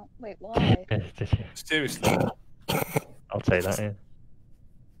 No, wait, why? Did you? Seriously. I'll take that. Yeah.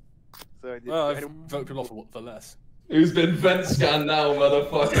 So I did, Well, I've voted him off for less. Who's been vent scanned now,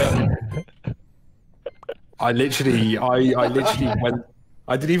 motherfucker? I literally went.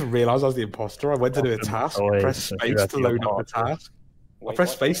 I didn't even realize I was the imposter. I went to do a task, Oh, wait, pressed so space you to actually load up the unmarked task. I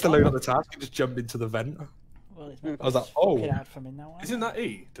pressed space to load up the task and just jumped into the vent. Well, it's not I was like, oh, fucking hard for me now. Isn't that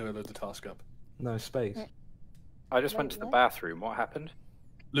E to load the task up? no space. I just went to the bathroom. What happened?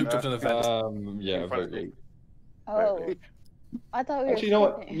 Luke jumped in a vent. Yeah, vote Luke. Oh, I thought we were. Actually, you know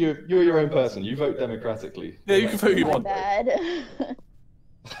what? skipping. You're your own person. You vote democratically. Yeah, you can vote who you My want. bad.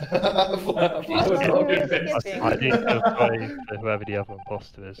 I need to vote for whoever the other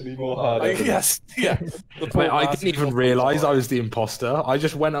imposter is. Any more hard evidence? Yes, yeah. Wait, I didn't even realize I was the imposter. I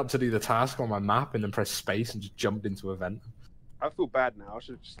just went up to do the task on my map and then pressed space and just jumped into a vent. I feel bad now. I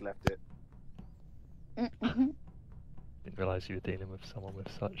should have just left it. Mhm. Didn't realise you were dealing with someone with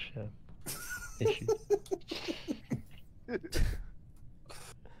such issues.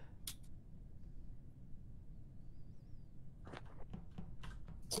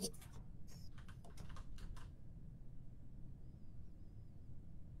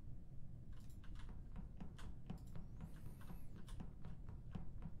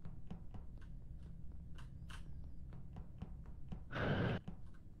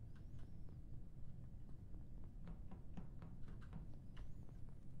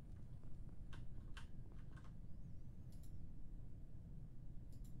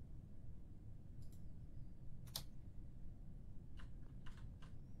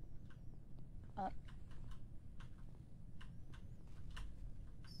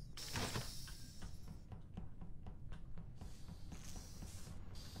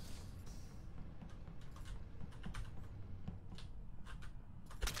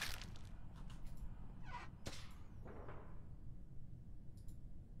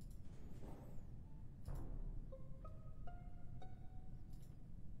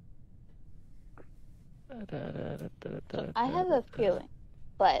 So I have a feeling,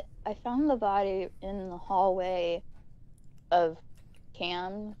 but I found the body in the hallway of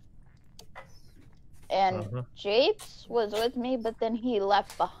Cam, and Japes was with me, but then he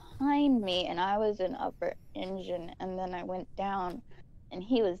left behind me, and I was in upper engine, and then I went down, and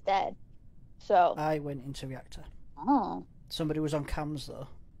he was dead. So I went into reactor. Oh. Somebody was on cams though.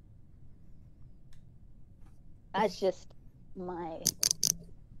 That's just my.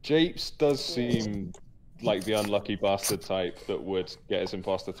 Japes does seem like the unlucky bastard type that would get his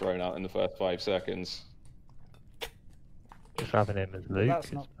imposter thrown out in the first 5 seconds. Just having him as Luke.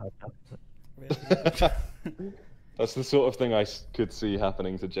 That's not really. That's the sort of thing I could see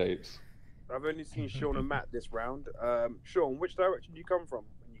happening to Japes. I've only seen Sean and Matt this round. Sean, which direction do you come from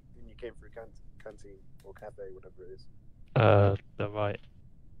when you came through canteen or cafe, whatever it is? The right.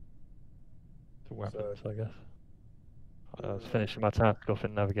 The weapons, I guess. I was finishing my task off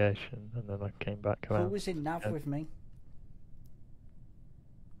in navigation, and then I came back around. Who was in nav with me?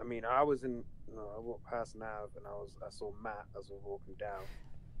 I mean, I walked past Nav, and I saw Matt as I was walking down,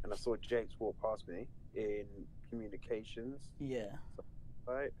 and I saw Japes walk past me in communications. Yeah.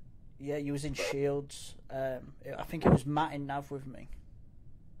 Right. Yeah, you was in shields. I think it was Matt in nav with me.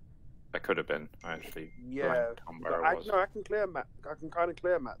 That could have been. I actually Yeah. blanked on where I it was. I can clear Matt. I can kind of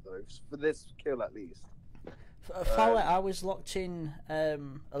clear Matt though for this kill at least. Fowler, I was locked in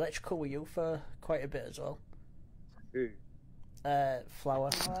electrical with you for quite a bit as well. Who? Flower.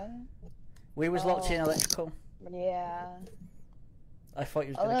 What? We was locked in electrical. Yeah. I thought you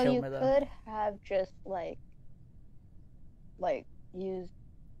was gonna Although kill you me there. could have just like used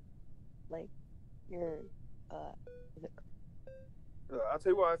like your I'll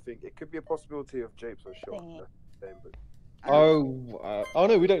tell you what I think. It could be a possibility of Japes or Sean. Thingy. But Oh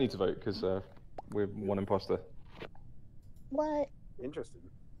no, we don't need to vote because we're one imposter. What? interesting.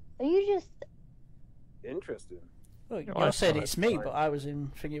 Are you just Interesting. Well, you I said thought it's it's me, fine. but I was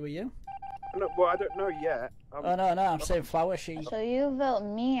in thingy with you. No, well, I don't know yet. Oh no, I'm saying Flower. She. so you vote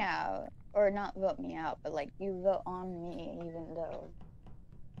me out, or not vote me out, but like you vote on me even though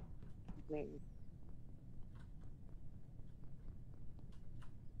we.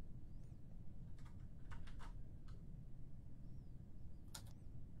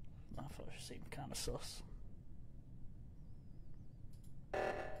 I thought she seemed kind of sus.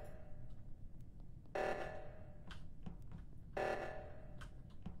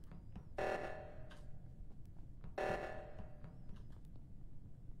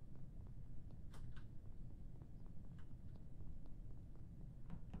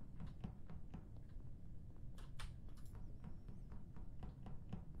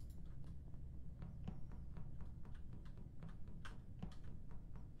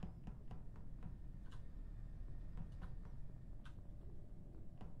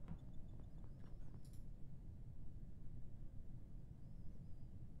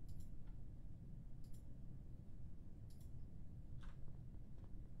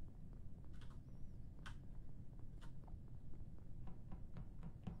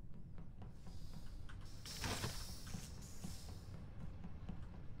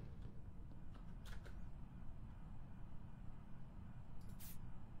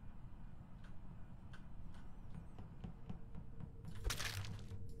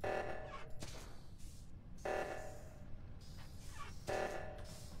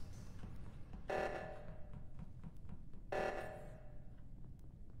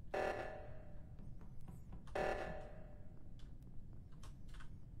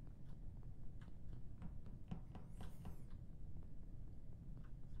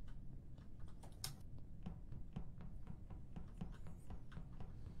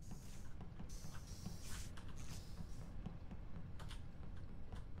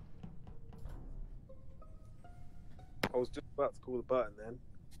 I was just about to call the button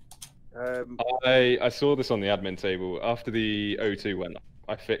then. I saw this on the admin table after the O2 went.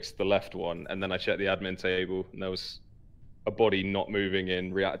 I fixed the left one, and then I checked the admin table, and there was a body not moving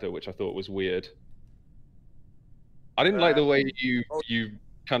in reactor, which I thought was weird. I didn't like the way you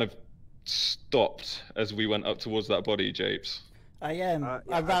kind of stopped as we went up towards that body, Japes. I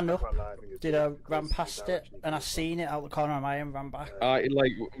ran up, ran past it, and I seen it out the corner of my eye and ran back.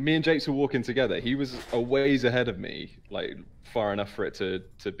 Like me and Japes were walking together. He was a ways ahead of me, like far enough for it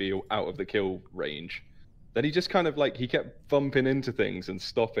to be out of the kill range. Then he just kind of like he kept bumping into things and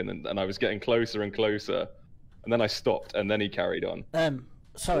stopping, and I was getting closer and closer, and then I stopped, and then he carried on.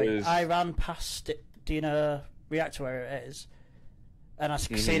 Sorry, I ran past it. Do you know reactor where it is? And I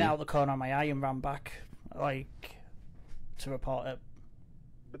seen it out the corner of my eye and ran back, like, to report it.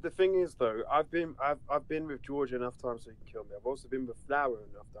 But the thing is, though, I've been with Georgia enough time so he can kill me. I've also been with Flower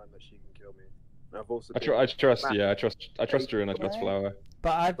enough time that she can kill me. And I've also I trust Drew and I trust Flower.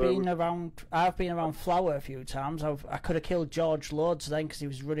 But I've been around Flower a few times. I could have killed George loads then because he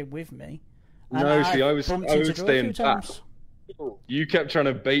was running with me. And no, see, I was staying back. Times. You kept trying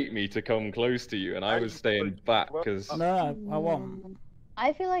to bait me to come close to you, and I was staying back because. No, I won't.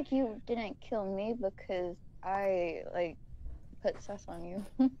 I feel like you didn't kill me because I like put sus on you.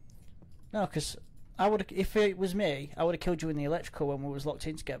 No, because I would. If it was me, I would have killed you in the electrical when we was locked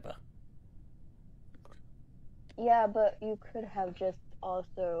in together. Yeah, but you could have just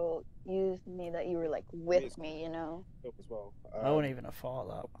also used me that you were like with me, you know. As well. I wouldn't even have thought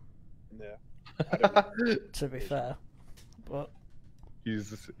that. Yeah. To be fair, but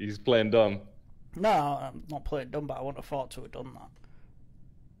he's playing dumb. No, I'm not playing dumb, but I wouldn't have thought to have done that.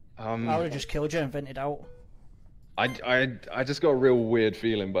 I would have just killed you and vented out. I just got a real weird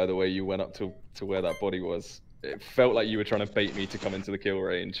feeling by the way you went up to where that body was. It felt like you were trying to bait me to come into the kill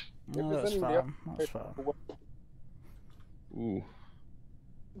range. No, that's fine. That's fine. Ooh.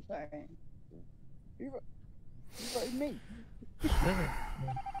 I'm sorry. You voted me.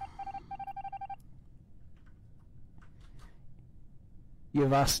 You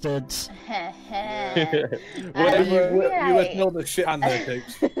bastards. You let know the shit hand there,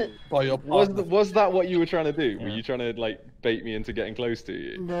 Japes. By your was that what you were trying to do? Yeah. Were you trying to like bait me into getting close to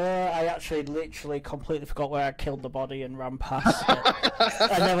you? No, I actually literally completely forgot where I killed the body and ran past it.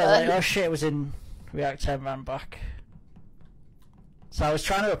 I never like, oh shit, it was in reactor and ran back. So I was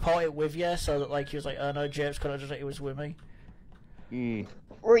trying to report it with you, so that like he was like, oh no, Japes could have just it was with me.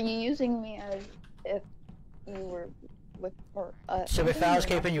 Were you using me as if you were with or so if I was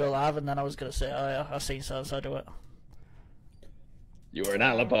keeping you alive, and then I was gonna say, oh yeah, I've seen so do it. You were an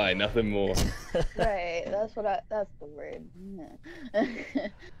alibi, nothing more. Right, that's the word.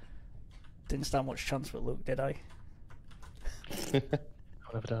 Didn't stand much chance with Luke, did I?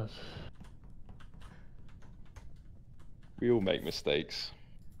 Whatever does. We all make mistakes.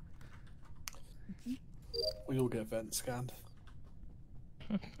 We all get vent scanned.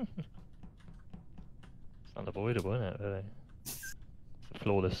 It's unavoidable, isn't it, really? It's a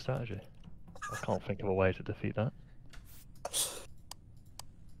flawless strategy. I can't think of a way to defeat that.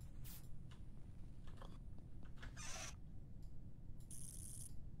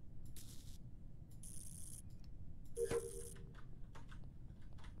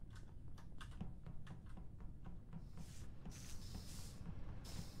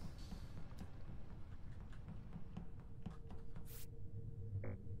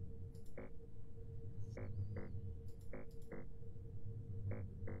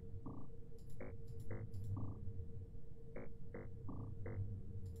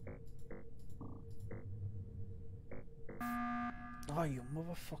 Oh, you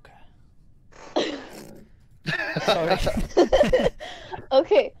motherfucker. Sorry.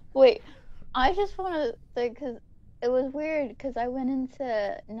 Okay, wait. I just want to say, because it was weird, because I went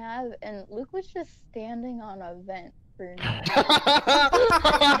into Nav and Luke was just standing on a vent for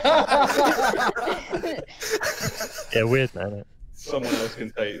Yeah, weird, man. Someone else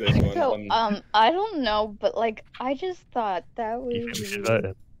can take this one. So, I don't know, but like, I just thought that was. You think we should vote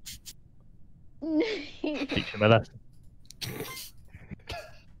him? Teach him a lesson.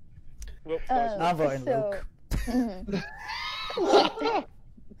 I'm voting Luke.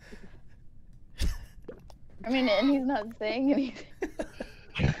 I mean, and he's not saying anything.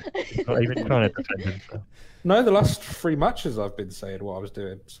 He's not even trying to defend himself. No, the last 3 matches I've been saying what I was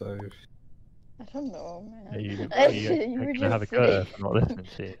doing, so. I don't know, man. You were can just have a go for not listening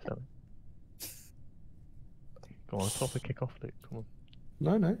to you. So. Go on, stop and kick off, Luke. Come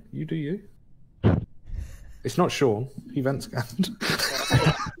on. No, you do you. It's not Sean. He vent scanned.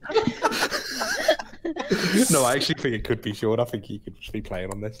 No, I actually think it could be Sean. I think he could just be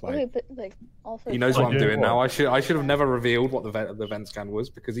playing on this. Like, okay, but like also he knows what I'm doing now. I should have never revealed what the vent scan was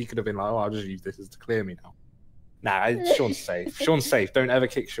because he could have been like, "Oh, I'll just use this as to clear me now." Nah, Sean's safe. Sean's safe. Don't ever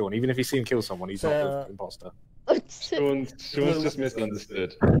kick Sean. Even if you see him kill someone, he's not the imposter. Sean's just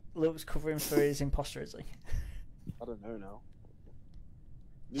misunderstood. Luke's covering for his imposter, is he? I don't know now.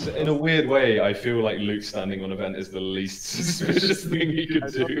 So in a weird way, I feel like Luke standing on a vent is the least suspicious thing he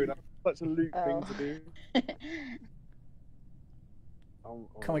could do. That's such a Luke thing to do.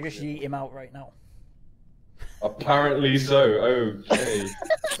 Can we just yeet him out right now? Apparently so. Okay.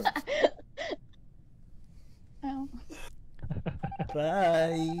 Oh.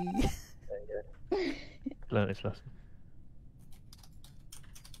 Bye. Learn his lesson.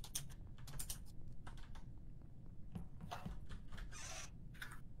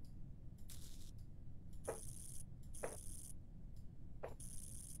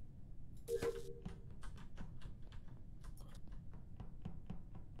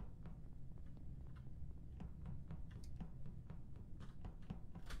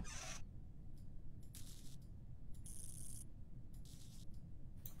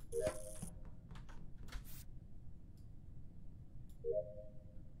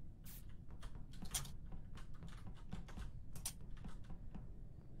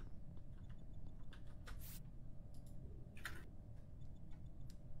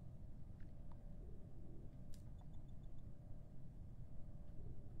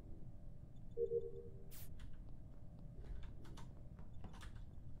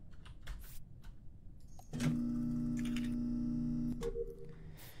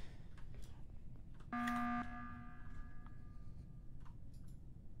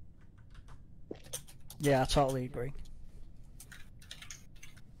 Yeah, I totally agree.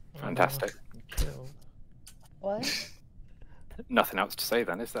 Fantastic. What? Nothing else to say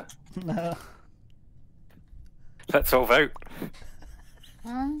then, is there? No. Let's all vote.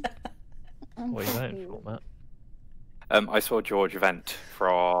 Huh? What are you voting for, Matt? I saw George vent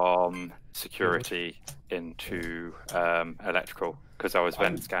from security into electrical because I was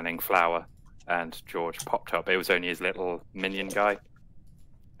vent scanning Flower, and George popped up. It was only his little minion guy,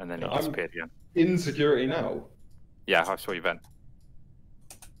 and then he disappeared again. In security now. Yeah, I saw you vent.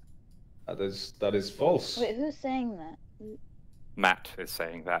 That is false. Wait, who's saying that? Matt is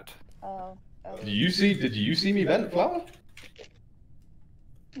saying that. Oh. Did you see me vent, Flower?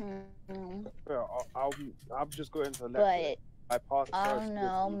 Well, I'm just going to But I passed I first. don't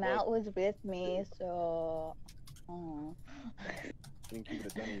know. Matt was with me, so. I think he would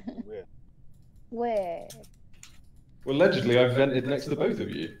have done anything weird. Where? Well, allegedly, I vented next to both of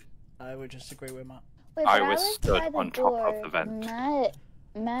you. I would just agree with Matt. Wait, I but was stood by the on top of door. the vent.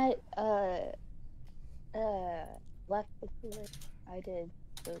 Matt, left before I did.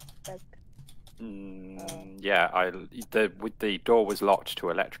 So that's. Yeah, the door was locked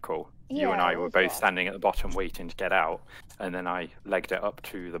to electrical. You Yeah, and I it were was both locked. standing at the bottom waiting to get out, and then I legged it up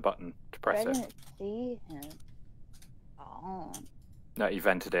to the button to But press I it. didn't see him. Oh. No, he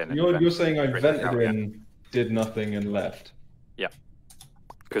vented in. And You're saying I vented out vented again. in, did nothing, and left. Yeah,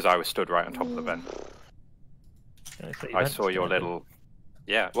 because I was stood right on top of the vent. I saw your little.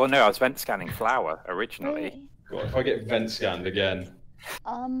 Yeah, well, no, I was vent scanning Flower originally. God, if I get vent scanned again.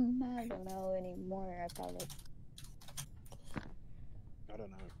 I don't know anymore. I probably. I don't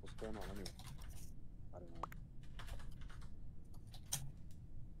know what's going on anyway. I don't know.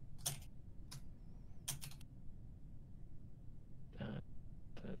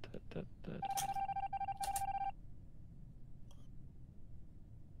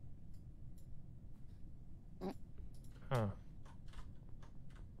 Huh.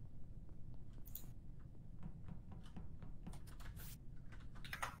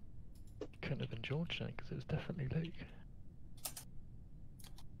 Couldn't have been George then, because it was definitely Luke.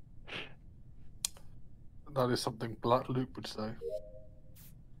 That is something Black Luke would say.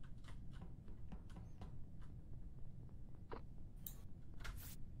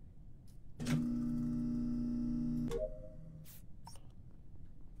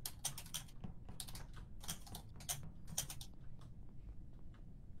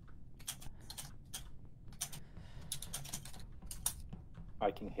 I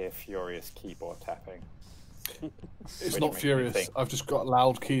can hear furious keyboard tapping. It's Which not makes me furious. think- I've just got a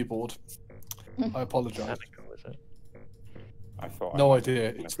loud keyboard. I apologise. I thought. No idea.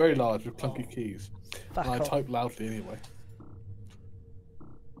 It's very large with clunky keys. Back And I off. type loudly anyway.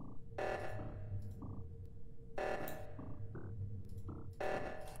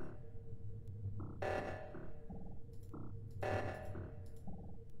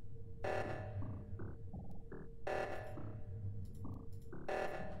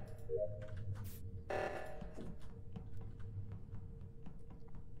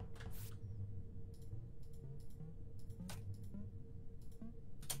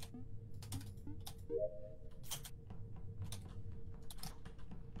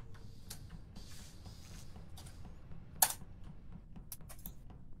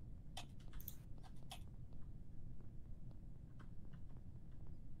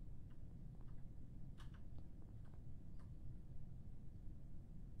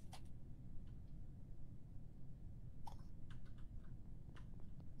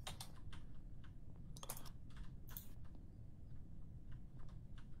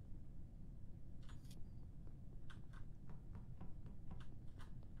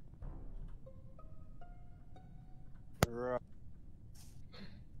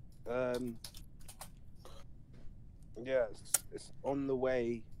 on the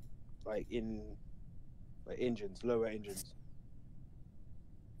way, like in engines, lower engines.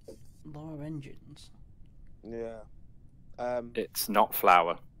 Lower engines. Yeah. It's not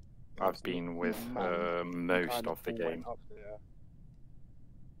Flower. I've been with her most of the game. Up there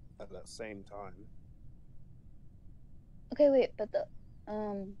at that same time. Okay, wait, but the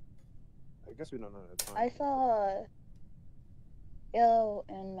I guess we don't know the time. I saw Yellow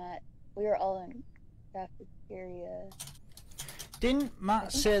and Matt. We were all in cafeteria. Didn't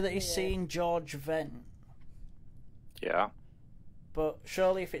Matt say that he's seen George vent? Yeah. But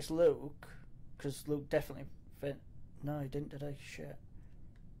surely if it's Luke, because Luke definitely vent. No, he didn't, did he? Shit.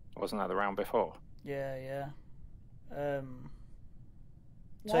 Wasn't that the round before? Yeah. So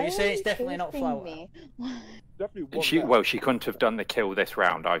Why you say are it's definitely not chasing Flower? me? Definitely She couldn't have done the kill this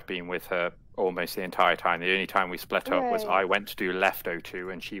round. I've been with her almost the entire time. The only time we split up was Right. I went to do left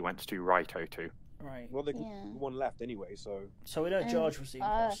O2 and she went to do right O2. Right. Well, they one left anyway, so. So we know George was the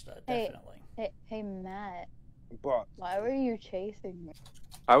imposter, definitely. Hey, Matt. But why were you chasing me?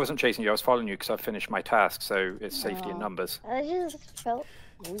 I wasn't chasing you. I was following you because I finished my task. So it's safety in numbers. I just felt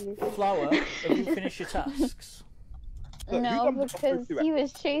weird. Flower, have you finished your tasks? Look, No, because he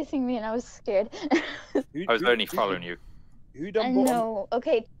was chasing me and I was scared. I was only following you. Who I done bottom? know.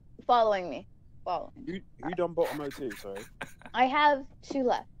 Okay, following me. Following. Who done bottom O2? Sorry. I have 2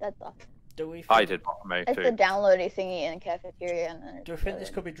 left. That's all. Do we? I did bottom It's the O2. downloading thingy in the cafeteria, and then. Do you think this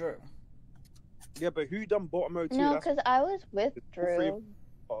could be Drew? Yeah, but who done bottom O2? No, That's because I was with all three Drew.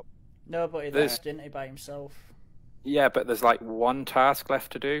 No, but he There's- left, didn't he, by himself? Yeah, but there's like one task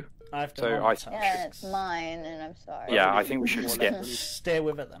left to do. I've done So one I. task. Yeah, it's mine, and I'm sorry. Yeah, I think we should skip. Stay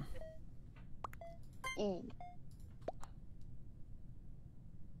with it then. E.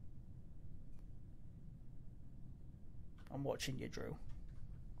 I'm watching you, Drew.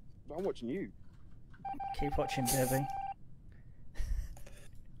 I'm watching you. Keep watching, baby.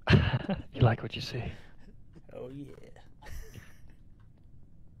 You like what you see. Oh yeah.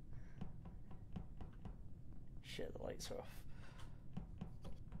 Shit, the lights are off.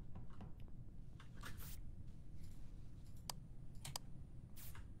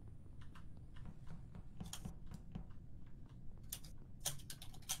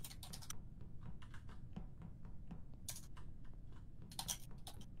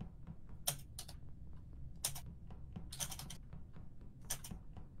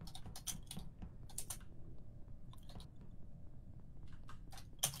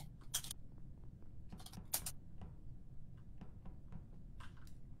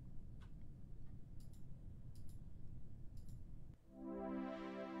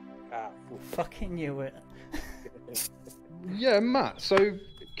 Fucking knew it. Yeah, Matt. So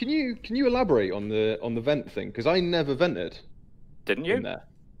can you elaborate on the vent thing? Because I never vented. Didn't you? In there.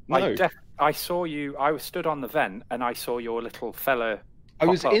 No. I saw you. I was stood on the vent and I saw your little fella. I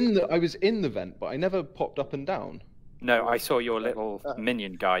was pop up. in the vent, but I never popped up and down. No, I saw your little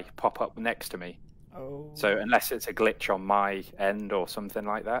minion guy pop up next to me. Oh. So unless it's a glitch on my end or something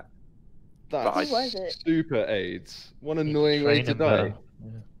like that. That's Who was it? super AIDS. One annoying way to die.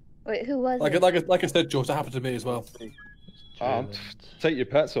 Wait, who was Like, it? like I said, George, that happened to me as well. Take your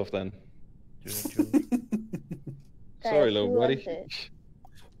pets off then. Guys, Sorry, little who was buddy. it?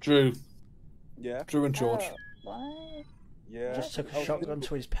 Drew. Yeah. Drew and George. What? Yeah. Just took a shotgun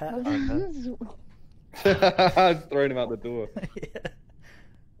to his pet. Throwing him out the door.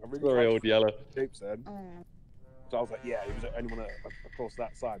 Sorry, old yellow. Jape said. So I was like, yeah, he was the only one across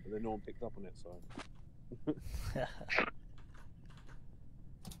that side, but then no one picked up on it, so.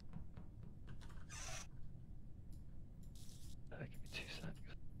 Give me 2 seconds.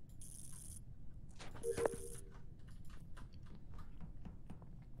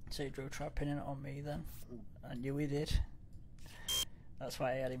 So Drew tried pinning it on me then. I knew he did. That's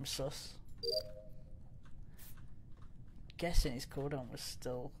why I had him sus. Guessing his cooldown was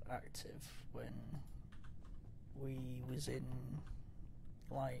still active when we was in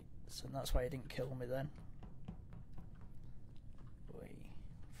lights, and that's why he didn't kill me then.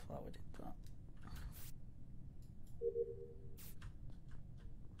 Flower did that.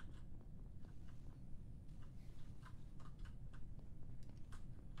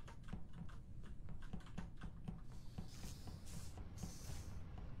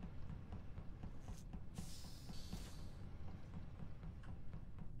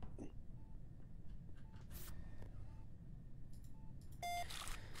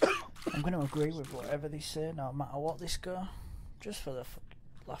 I'm going to agree with whatever they say, no matter what this go, just for the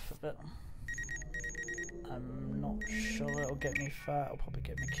laugh of it. I'm not sure it'll get me far, it'll probably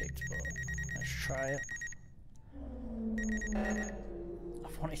get me kicked, but let's try it.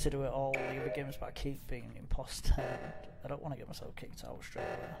 I've wanted to do it all the other games, but I keep being an imposter. I don't want to get myself kicked out straight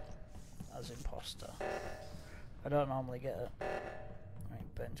away as imposter. I don't normally get it.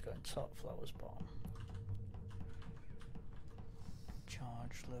 Right, Ben's going top, Flowers bottom.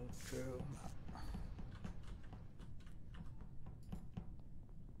 Charge, Luke, Drew, Matt.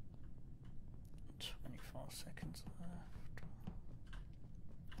 Seconds left.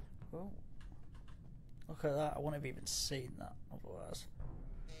 Oh, look at that! I wouldn't have even seen that otherwise.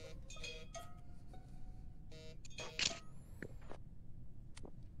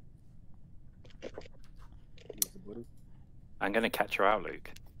 I'm going to catch her out,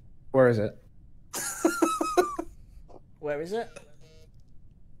 Luke. Where is it? Where is it?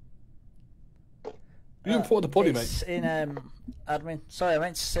 You didn't put the body, it's mate. in admin. Sorry, I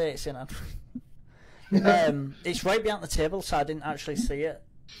meant to say it's in admin. It's right behind the table, so I didn't actually see it.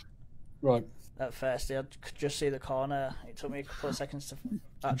 Right. At first, I could just see the corner. It took me a couple of seconds to.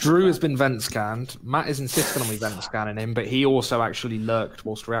 Drew has been vent scanned. Matt is insisting on me vent scanning him, but he also actually lurked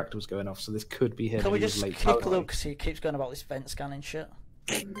whilst reactor was going off, so this could be him. Can we He was just late kick to Luke because he keeps going about this vent scanning shit?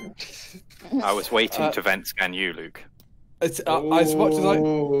 I was waiting to vent scan you, Luke. It's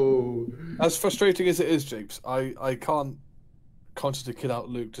as frustrating as it is, Japes. I can't consciously kill out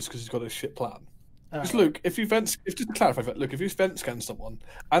Luke just because he's got a shit plan. Just Luke, if just to clarify, Luke, if you vent scan someone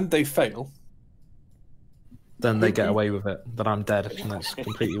and they fail, then they get away with it. Then I'm dead, and it's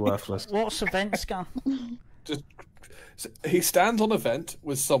completely worthless. What's a vent scan? Just he stands on a vent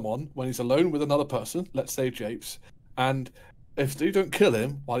with someone when he's alone with another person, let's say Japes, and if you don't kill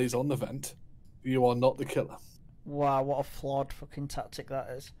him while he's on the vent, you are not the killer. Wow, what a flawed fucking tactic that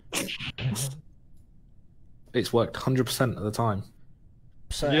is. It's worked 100% of the time.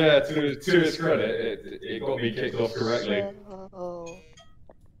 So, yeah, to his credit, it got me kicked off correctly.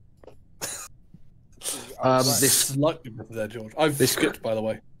 This slightly better there, George. I've skipped, by the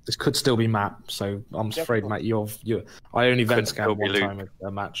way. This could still be Matt, so I'm afraid, Matt, you. I only vent scanned one time of a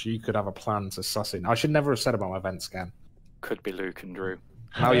match. You could have a plan to suss in. I should never have said about my vent scan. Could be Luke and Drew.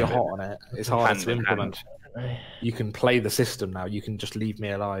 Now you're hot on it. It's hard to implement. You can play the system now. You can just leave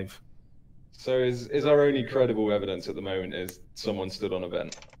me alive. So is our only credible evidence at the moment is someone stood on a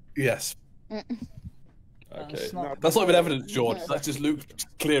vent? Yes. Okay. That's not even evidence, George. That's just Luke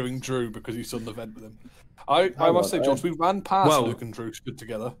clearing Drew because he stood on the vent with him. I must say, George, we ran past Luke and Drew stood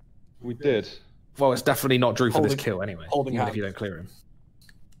together. We did. Well, it's definitely not Drew for this kill anyway. Holding even hands. if you don't clear him.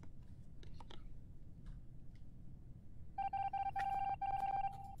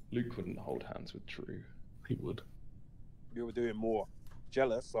 Luke wouldn't hold hands with Drew. He would. You were doing more.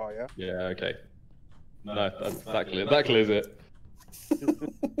 Jealous, are you? Yeah, okay. No, that clears it.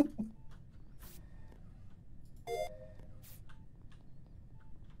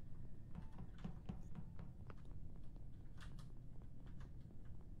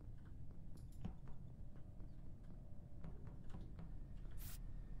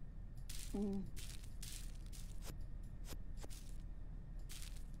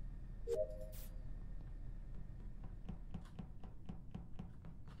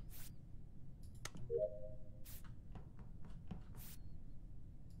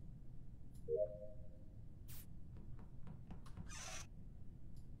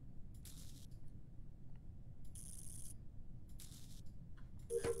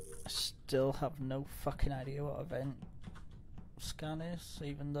 Still have no fucking idea what a vent scan is,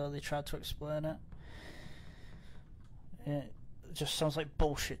 even though they tried to explain it. It just sounds like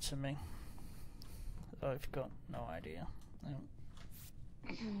bullshit to me. I've got no idea.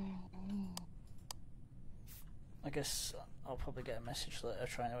 I guess I'll probably get a message later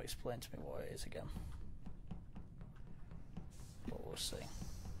trying to explain to me what it is again. But we'll see.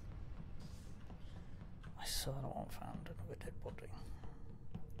 I still don't want found another dead body.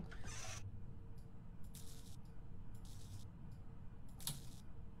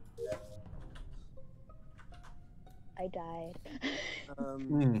 I died.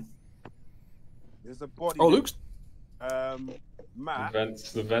 There's a body. Oh, Luke's. Matt.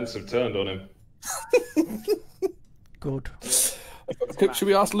 The vents have turned on him. Good. Should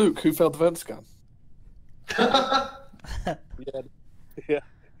we ask Luke who failed the vent scan?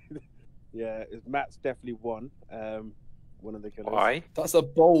 Yeah. Matt's definitely one. One of the killers. Why? That's a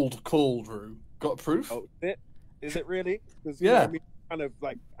bold call, Drew. Got proof? Oh, is it really? Because yeah. I mean, kind of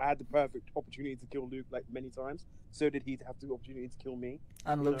like I had the perfect opportunity to kill Luke like many times. So did he have the opportunity to kill me?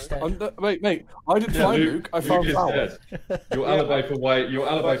 And Luke's dead. Mate, I didn't find Luke. I found Luke Your alibi for why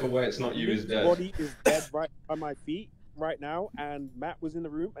it's not you is dead. His body is dead right by my feet right now, and Matt was in the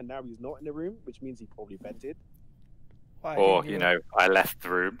room, and now he's not in the room, which means he probably vented. Or I left the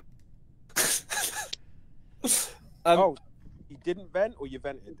room. Oh, you didn't vent, or you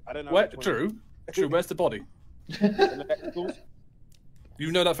vented? I don't know. Drew, where's the body? Electricals.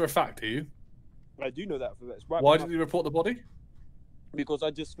 You know that for a fact, do you? I do know that for that. Right. Why didn't you report the body? Because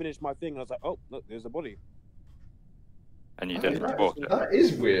I just finished my thing and I was like, oh, look, there's a body. And you didn't report it. That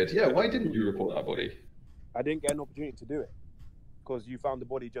is weird. Yeah, why didn't you report that body? I didn't get an opportunity to do it because you found the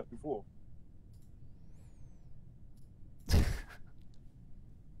body just before.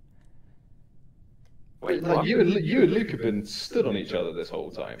 Wait, like what? you and Luke have been stood on each other this whole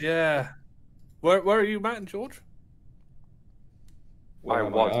time. Yeah. Where are you, Matt and George? I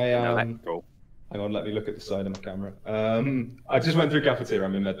was in electrical. Hang on, let me look at the side of my camera. I just went through cafeteria.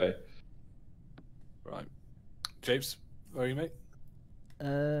 I'm in medbay. Right. Japes, where are you, mate?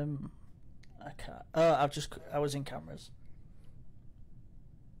 I can't. I was in cameras.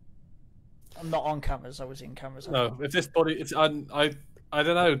 I'm not on cameras. I was in cameras. No, if this body, it's I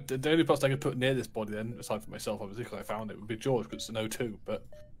don't know. The only person I could put near this body, then, aside from myself, obviously, because I found it, would be George, because it's an O2. But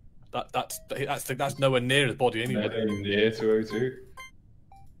that's nowhere near the body anyway. They're near to O2.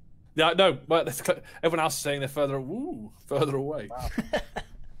 Yeah, no, but everyone else is saying they're further away. Wow.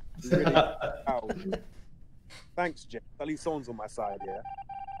 Really? Wow. Thanks, Jeff. At least someone's on my side, yeah.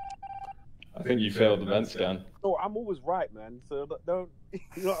 I think you failed the vent scan. No, I'm always right, man. So don't,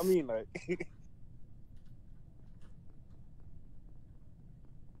 you know what I mean, like.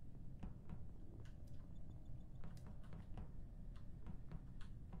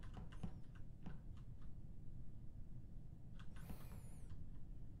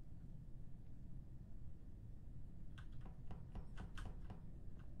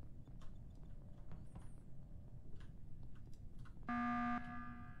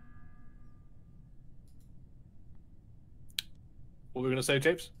 What were we going to say,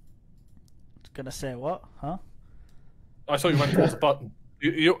 Japes? Gonna say what? Huh? I saw you run towards the button.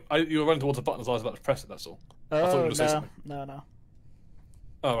 You were running towards the button as I was about to press it, that's all. I thought you were Oh, going to say something. no.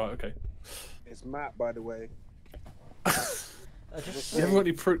 Oh, right, okay. It's Matt, by the way. I You haven't got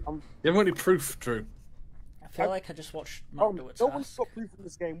any proof. You haven't got any proof, Drew. I feel like I just watched Matt do its no one's got proof in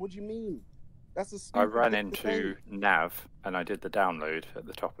this game. What do you mean? That's a I ran into Nav and I did the download at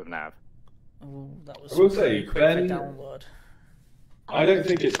the top of Nav. Oh, that was I will say, quick for Ben. download. I don't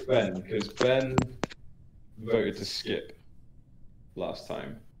think it's Ben because Ben voted to skip last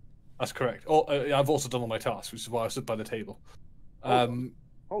time. That's correct. Oh, I've also done all my tasks, which is why I stood by the table. Hold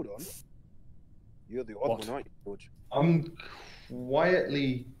on. You're the odd What? one, aren't you, George? I'm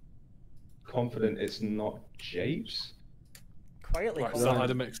quietly confident it's not Japes. Quietly. Right, so that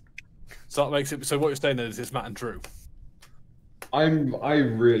either makes. So that makes it. So what you're saying is it's Matt and Drew. I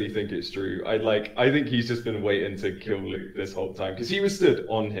really think it's Drew. I think he's just been waiting to kill Luke this whole time because he was stood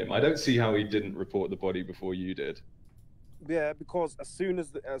on him. I don't see how he didn't report the body before you did. Yeah, because as soon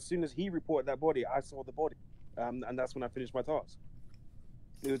as he reported that body, I saw the body, and that's when I finished my task.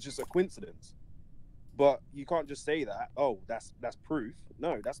 It was just a coincidence. But you can't just say that. Oh, that's proof.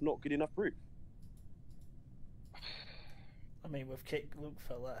 No, that's not good enough proof. I mean, we've kicked Luke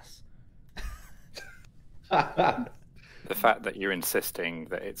for less. The fact that you're insisting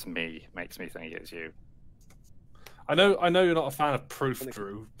that it's me makes me think it's you. I know you're not a fan of proof,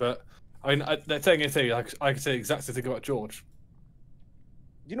 Drew, but I mean, they're saying anything. I can say exactly the thing about George.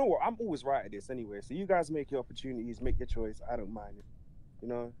 You know what? I'm always right at this anyway. So you guys make your opportunities, make your choice. I don't mind it. You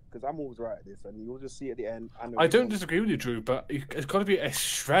know, because I'm always right at this, and you'll just see at the end. I don't disagree with you, Drew, but it's got to be a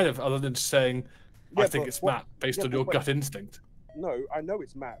shred of other than saying I think it's Matt based on your gut instinct. No, I know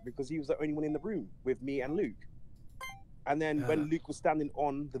it's Matt because he was the only one in the room with me and Luke. And then when Luke was standing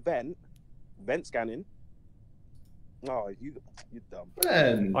on the vent scanning. Oh, you're dumb.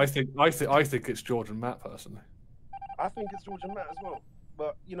 Ben. I think it's George and Matt personally. I think it's George and Matt as well.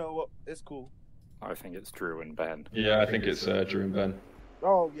 But you know what? It's cool. I think it's Drew and Ben. Yeah, I think it's Drew and Ben.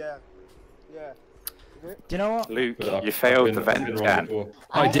 Oh yeah, yeah. Do you know what? Luke, you failed the vent scan.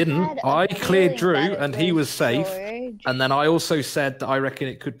 I didn't. I cleared Drew, and he was safe. And then I also said that I reckon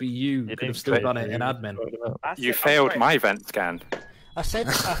it could be you. Could have still done it in admin. You failed my vent scan. I said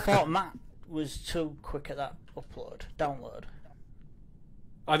I thought Matt was too quick at that download.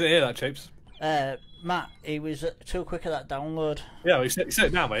 I didn't hear that, Japes. Matt, he was too quick at that download. Yeah, he said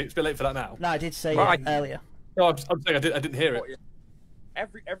it now, mate. It's a bit late for that now. No, I did say it earlier. No, I'm saying I didn't hear it.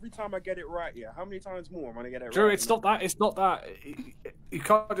 Every time I get it right, yeah. How many times more am I gonna get it Drew, right? it's not that. It's not that. You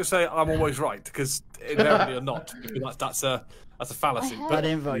can't just say I'm always right because invariably you're not. That's a fallacy. I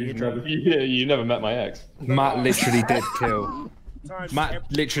didn't vote you, Drew. You never met my ex. Matt literally did kill. Matt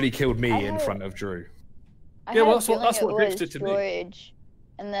literally killed me in front of Drew. Yeah, well, that's what Rich did to me. George,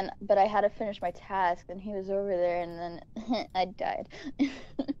 and then, but I had to finish my task, and he was over there, and then I died.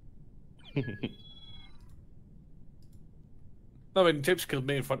 No, I mean, Tips killed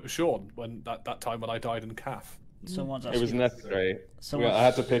me in front of Sean when that time when I died in Calf. Someone's It was asking. necessary. Someone's- I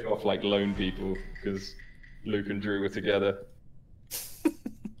had to pick off like lone people because Luke and Drew were together.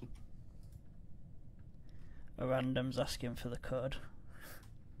 A random's asking for the code.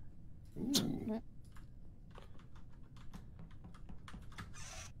 Ooh.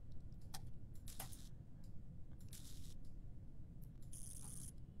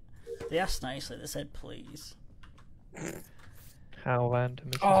 They asked nicely, they said please. How random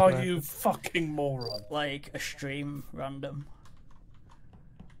is this? Oh, random? you fucking moron. Like a stream random.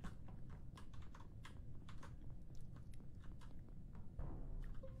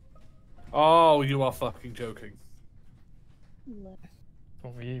 Oh, you are fucking joking.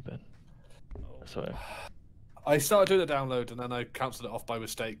 What were you, Ben? Sorry. I started doing the download and then I cancelled it off by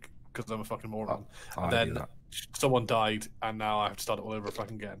mistake because I'm a fucking moron. I And do then that. someone died and now I have to start it all over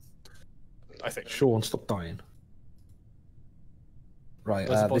fucking again. I think. Sean, stop dying. Right,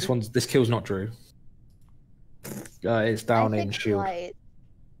 Where's the body? this kill's not Drew. It's down in Shield. Light.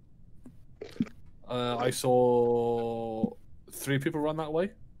 I saw 3 people run that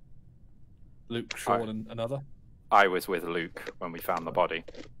way. Luke, Sean, and another. I was with Luke when we found the body.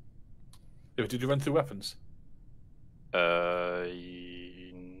 Yeah, did you run through weapons? No,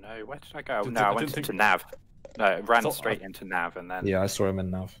 where did I go? No, I went didn't into Nav. No, I ran Thought- straight into Nav and then. Yeah, I saw him in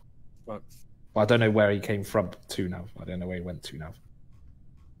Nav. Right. Well, I don't know where he came from to Nav. I don't know where he went to Nav.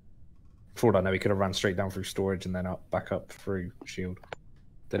 For all I know, he could have ran straight down through storage and then back up through Shield.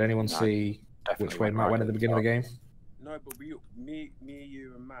 Did anyone No, see definitely which way went Matt right went at the at the beginning of the game? No, but me,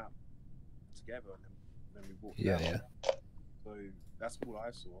 you, and Matt together, and then we walked Yeah, down. yeah. So that's all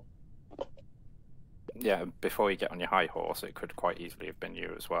I saw. Yeah, before you get on your high horse, it could quite easily have been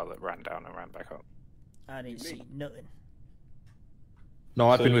you as well that ran down and ran back up. I didn't see nothing. No,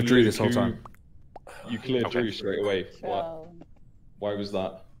 I've So been with Drew Luke, this whole time. You cleared Okay. Drew straight away. What? So, Why was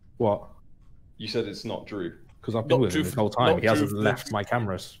that? What? You said it's not Drew. Because I've been Not with him Drew this for- whole time. not He hasn't Drew for left this- my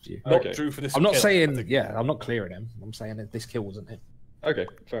cameras view. Not Okay. Drew for this. I'm not kill, I saying, think. yeah, I'm not clearing him. I'm saying that this kill wasn't him. Okay,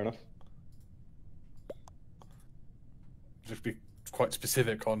 fair enough. Just be quite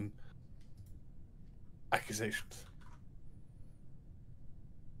specific on accusations.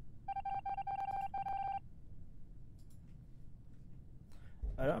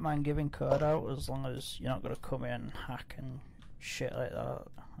 I don't mind giving code out as long as you're not going to come in and hack and shit like that.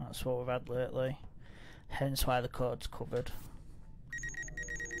 That's what we've had lately. Hence why the code's covered.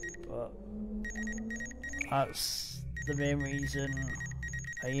 But that's the main reason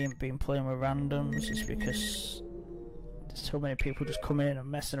I ain't been playing with randoms, is because there's so many people just coming in and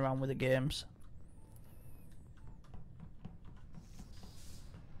messing around with the games.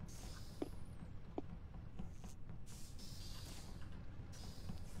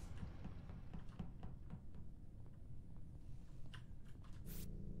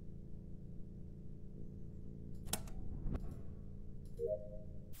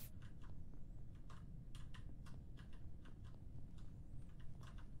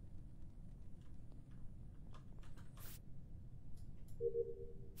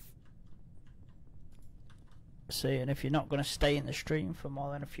 See, and if you're not going to stay in the stream for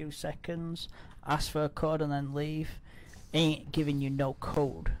more than a few seconds, ask for a code and then leave. Ain't giving you no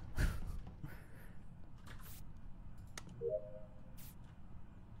code.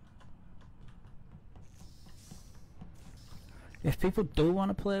 If people do want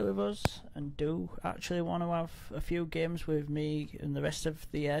to play with us and do actually want to have a few games with me and the rest of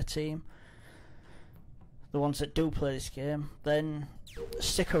the air team, the ones that do play this game, then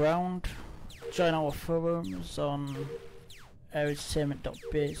stick around, join our forums on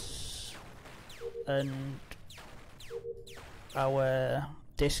airentertainment.biz and our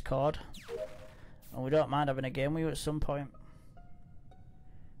Discord, and we don't mind having a game with you at some point,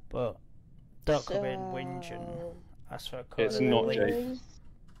 but don't come in, whinge and ask for a code. It's and then not leave. Jake.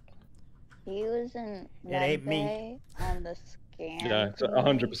 he was in It ain't me. medbay on the scan. Yeah, it's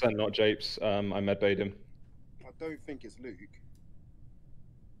 100% not Japes. I medbayed him. I don't think it's Luke.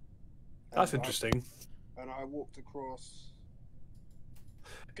 That's And interesting. And I walked across.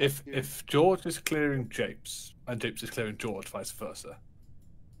 If George is clearing Japes and Japes is clearing George, vice versa.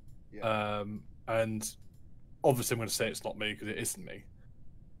 Yeah. And obviously I'm going to say it's not me because it isn't me.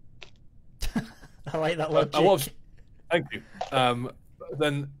 I like that logic. Thank you.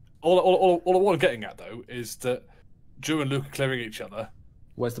 Then all I'm getting at though is that Drew and Luke are clearing each other.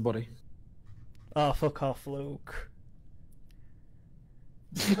 Where's the body? Oh, fuck off, Luke.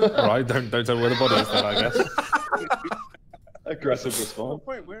 Alright, don't tell me where the body is then, I guess. Aggressive response.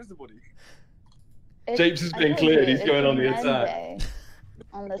 Wait, where's the body? Japes has I been told cleared, you, he's it's going on in the attack. medbay,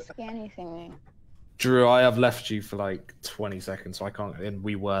 on the scanny thingy. Drew, I have left you for like 20 seconds, so I can't. And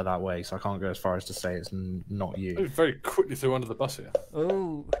we were that way, so I can't go as far as to say it's not you. Very quickly threw under the bus here.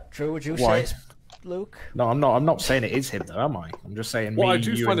 Oh, Drew, would you Why? say it's Luke? No, I'm not. I'm not saying it is him, though, am I? I'm just saying What me, I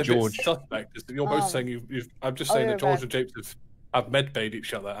do you, find and a bit George. suspect is that you're both saying you've. I'm just saying you're that George back. and James have medbayed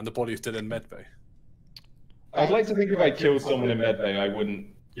each other, and the body is still in medbay. I'd like to think if I killed someone in medbay, I wouldn't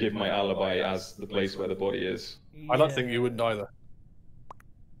give my alibi as the place where the body is. I don't think you wouldn't either.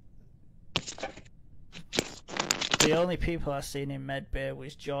 The only people I seen in medbay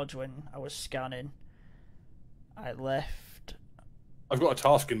was George when I was scanning. I left. I've got a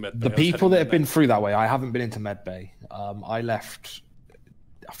task in medbay. The people that have been through that way, I haven't been into medbay. I left.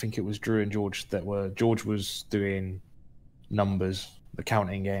 I think it was Drew and George that were. George was doing numbers, the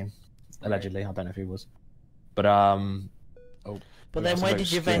counting game, allegedly. I don't know if he was, but But then where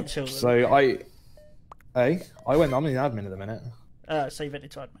did you vent to? So I went. I'm in admin at the minute. So you vented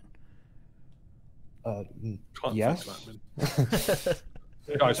to admin. Yes.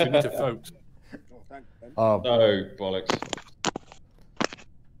 Guys, we need to vote. Oh, no, bollocks.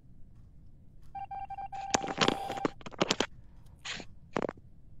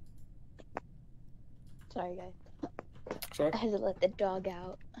 Sorry, guys. Sorry? I had to let the dog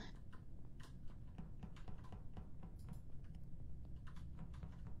out.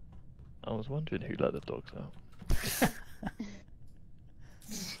 I was wondering who let the dogs out.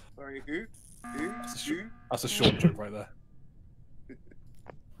 Sorry, who? That's a short joke right there.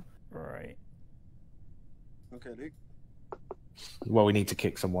 Right. Okay, Luke. well, we need to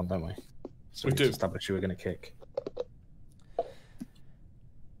kick someone, don't we? So We we do. need to establish who we're going to kick.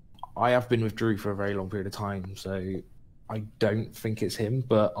 I have been with Drew for a very long period of time, so I don't think it's him,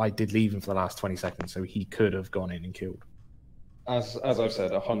 but I did leave him for the last 20 seconds, so he could have gone in and killed. As I've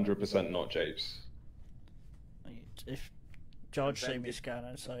said, 100% not Japes. If George seen me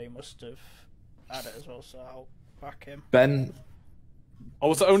scanning, so he must have had it as well, so I'll back him. Ben? I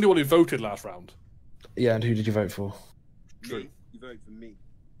was the only one who voted last round. Yeah, and who did you vote for? True. You voted for me.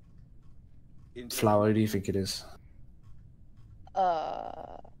 Flower, who do you think it is?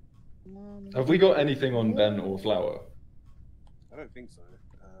 Have we got anything on Ben or Flower? I don't think so.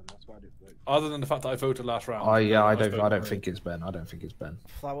 That's why I didn't vote. Other than the fact that I voted last round. I voted don't for think it's Ben. I don't think it's Ben.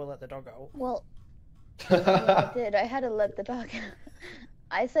 Flower let the dog out. Well, yeah, I did. I had to let the dog out.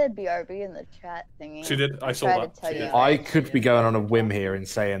 I said BRB in the chat thingy. She did. I saw tried that. to tell She you did. I guys. could be going on a whim here and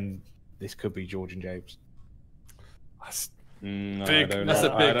saying this could be George and James. No, Big- I don't, that's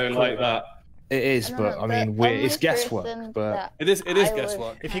like, a big I don't like that. It is, No, but I the mean, only it's guesswork. person But that It is I would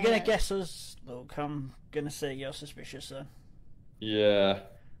guesswork. If you're gonna kinda- guess us, look, I'm gonna say you're suspicious then. Yeah,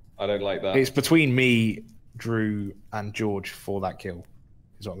 I don't like that. it's between me, Drew, and George for that kill,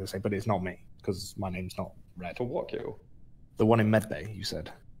 is what I'm gonna say. But it's not me because my name's not Red. For what kill? The one in Medbay, you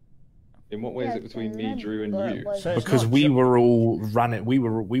said. In what way is Yeah, it between and me, then Drew, and what you? was- So it's Because not we Jo- were all ran it. We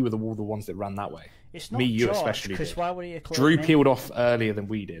were all the ones that ran that way. It's not Me, you George, especially because did. why would he Drew me? peeled off earlier than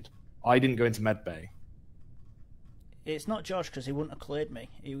we did. I didn't go into Medbay. It's not George because he wouldn't have cleared me.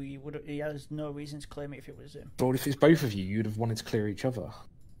 He has no reason to clear me if it was him. But if it's both of you, you'd have wanted to clear each other.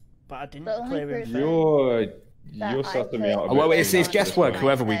 But I didn't The only clear him. person- You're That I sussing me could- out. A Oh, well, bit it's too much guesswork. this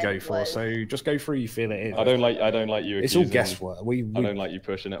Whoever we my go head for, was- so just go through. You feel it is. I don't like you. It's all accusing me. guesswork. I don't like you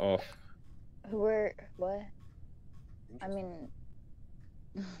pushing it off. Who were what? I mean,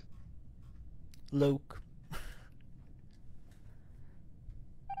 Luke.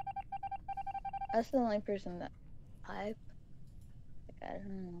 that's the only person that I don't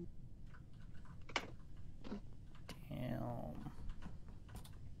know. Damn.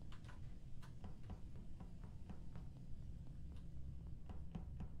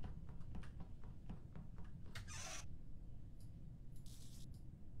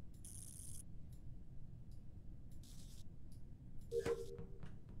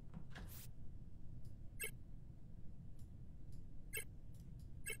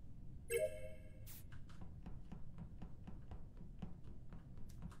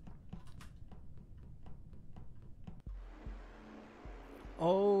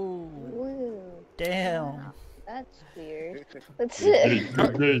 Oh, Woo. damn. That's weird. That's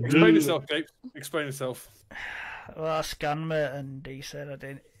Explain yourself, Japes. Explain yourself. Well, I scanned me and he said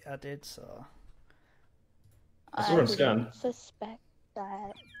I did, so. I saw him scan. didn't suspect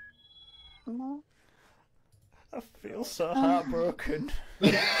that. No. I feel so heartbroken.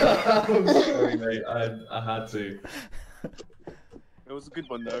 I'm sorry, mate. I had to. It was a good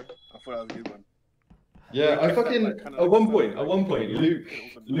one though. I thought that was a good one. Yeah, I fucking at one point,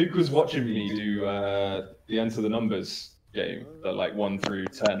 Luke was watching me do the Enter the Numbers game, that like 1 through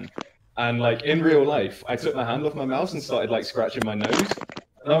 10, and like in real life, I took my hand off my mouse and started like scratching my nose,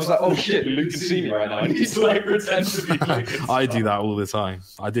 And I was like, oh shit, Luke can see me right now. I need to like pretend to be Luke. I do that all the time.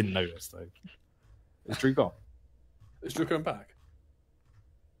 I didn't notice though. Is Drew gone? Is Drew coming back?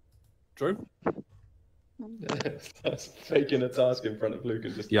 Drew? That's taking a task in front of Luke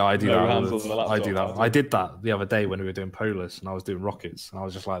and just I do no that. hands on the laptop. I do that. I did that the other day when we were doing Polus and I was doing rockets and I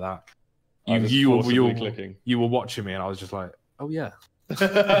was just like that. You were watching me and I was just like, oh yeah.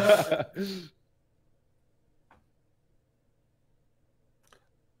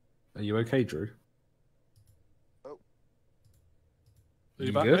 Are you okay, Drew? Oh. Are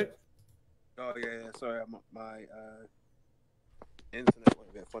you back, good? mate? Oh yeah. Sorry, my internet went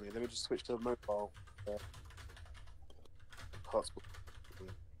a bit funny. Let me just switch to mobile hotspot.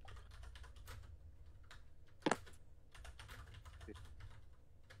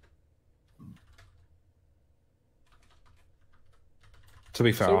 To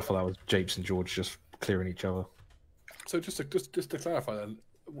be fair, I thought that was Japes and George just clearing each other. So just to clarify then,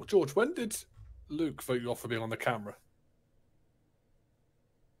 George, when did Luke vote you off for being on the camera?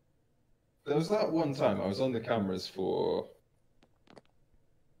 There was that one time I was on the cameras for.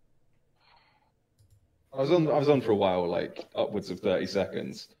 I was on for a while, like upwards of 30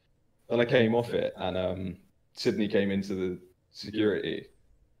 seconds. Then I came off it, and Sydney came into the security,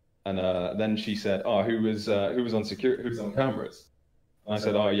 and then she said, "Oh, who was on security? Who's on cameras?" And I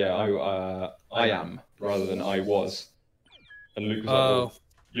said, "Oh yeah, I am," rather than "I was." And Luke was like, well,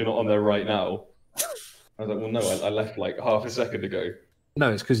 "You're not on there right now." I was like, "Well, no, I left like half a second ago."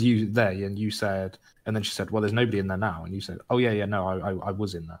 No, it's because you there, and you said, and then she said, "Well, there's nobody in there now," and you said, "Oh yeah, no, I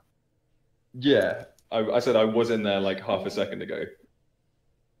was in there." Yeah, I said I was in there like half a second ago.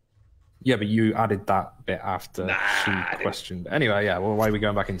 Yeah, but you added that bit after she questioned. Anyway, yeah. Well, why are we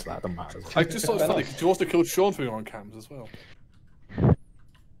going back into that? It doesn't matter. I just thought it was funny because you also killed Sean for being on cams as well.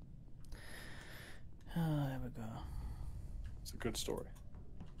 There we go. It's a good story.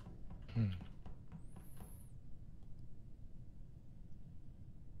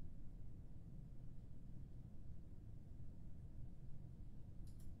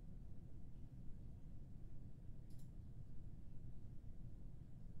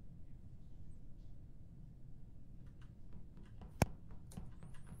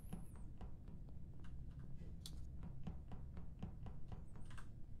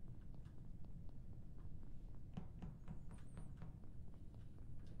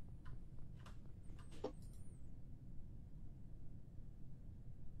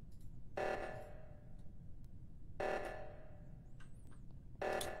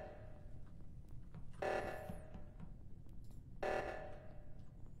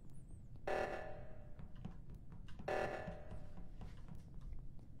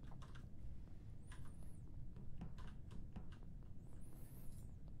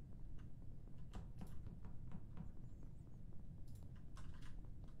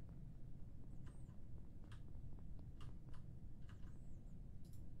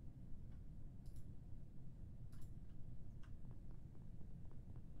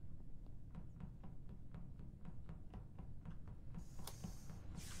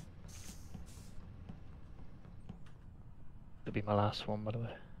 It'll be my last one, by the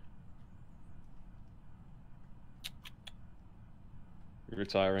way. You're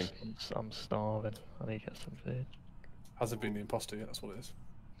retiring. I'm starving. I need to get some food. Hasn't been the imposter yet, that's what it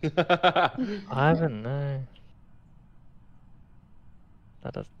is. I haven't, no.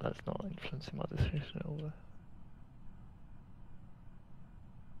 That's not influencing my decision at all, though.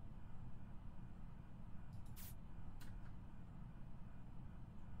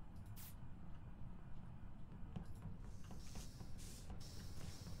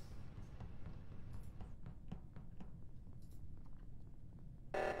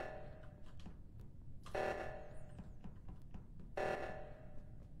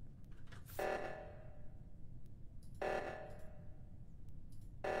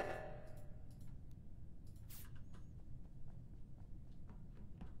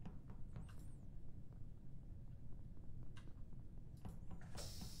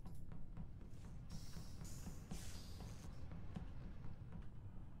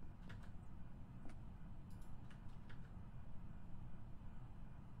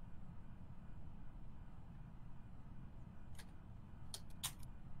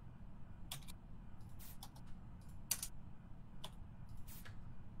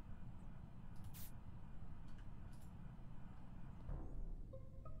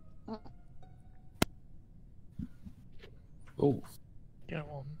 Oh. Go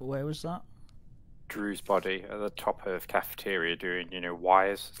on. Where was that? Drew's body at the top of cafeteria doing,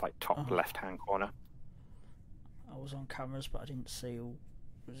 wires. It's like top Oh. left-hand corner. I was on cameras, but I didn't see who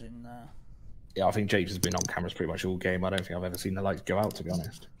was in there. Yeah, I think Japes has been on cameras pretty much all game. I don't think I've ever seen the lights go out, to be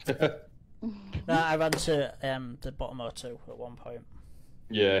honest. No, I ran to the bottom O2 at one point.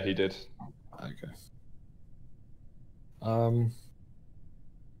 Yeah, he did. Okay.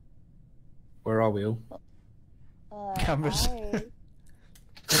 Where are we all? Cameras.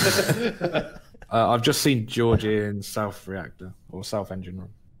 I've just seen George in South Reactor or South Engine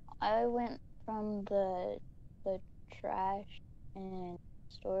Room. I went from the trash and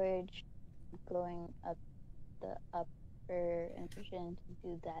storage, going up the upper engine to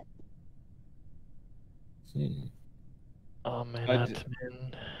do that. Oh man,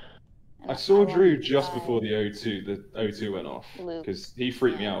 admin. I saw Drew just before the O2 went off because he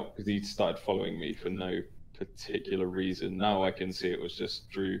freaked me out because he started following me for no particular reason. Now I can see it was just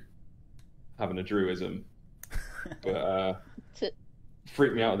Drew having a Drewism, but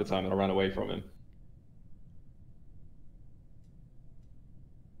freaked me out at the time and I ran away from him.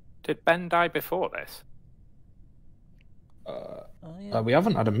 Did Ben die before this? We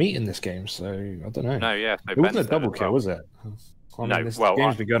haven't had a meet in this game, so I don't know. No, yeah. So it wasn't Ben's a double dead as kill, well. was it? I mean, No, this well,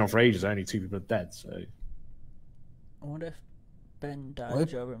 game's been going on for ages. Only 2 people are dead, so. I wonder if Ben died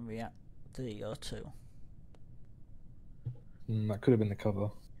during the O2. That could have been the cover.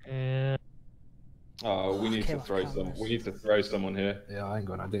 Yeah. Oh, we need to throw some. We need to throw someone here. Yeah, I ain't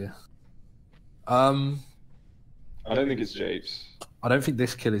got an idea. I don't think it's Japes. I don't think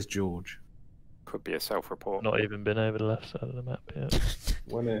this kill is George. Could be a self-report. Not even been over the left side of the map yet.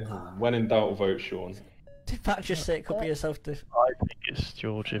 When in doubt, vote Sean. Did Matt just say it could be a self-diff? I think it's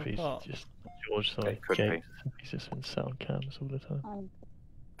George if he's just George. Sorry, It could James. If he's just been sat on cams all the time.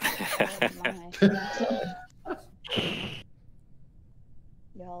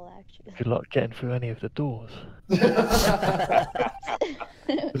 Y'all actually. Good luck getting through any of the doors.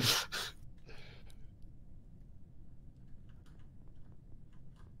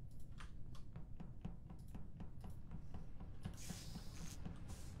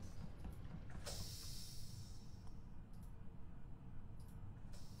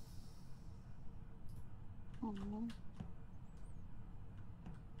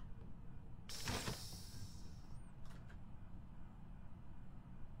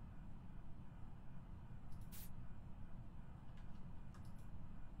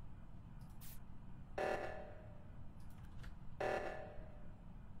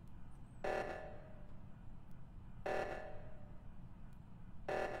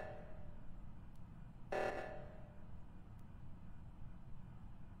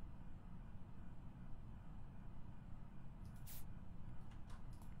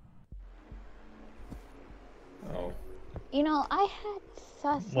 Oh. You know, I had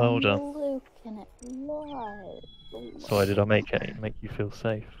sus Well on done. Luke and it was. Sorry, did I make you feel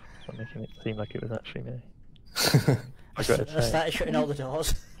safe by making it seem like it was actually me? I got I started shutting all the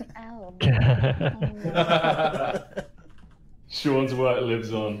doors. Ow. Sean's work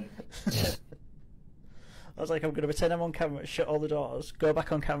lives on. I was like, I'm going to pretend I'm on camera, shut all the doors, go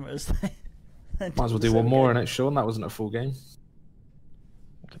back on cameras. Might as well do one more in it, Sean. That wasn't a full game.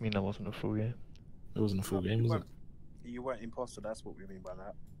 What do you mean that wasn't a full game? It wasn't a full game, was it? You weren't imposter, that's what we mean by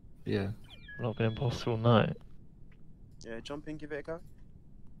that. Yeah. I've not been impossible night. Yeah, jump in, give it a go.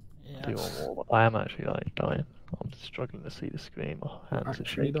 Yeah. Do you want more? I am actually like dying. I'm struggling to see the screen. My hands are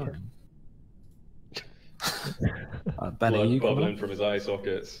Actually shaking. dying. Benny, Blood you bubbling from his eye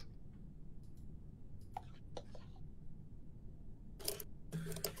sockets.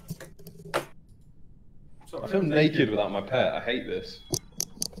 I feel naked without my pet. I hate this.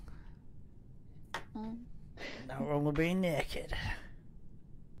 Not wrong with being naked.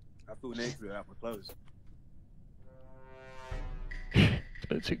 I feel naked without my clothes. It's a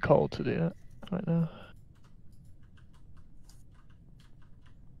bit too cold to do that right now.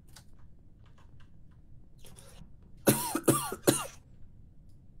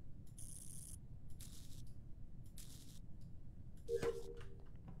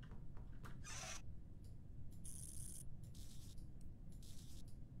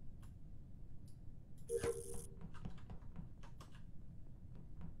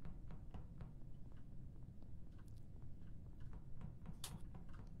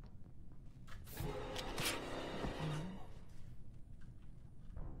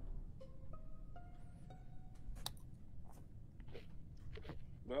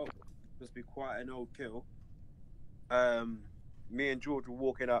 Well, must be quite an old kill. Me and George were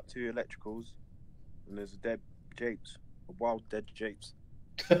walking up to electricals, and there's a dead Japes, a wild dead Japes.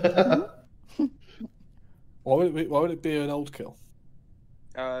 Why would it be an old kill?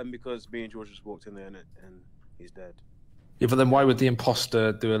 Because me and George just walked in there and he's dead. Yeah, but then why would the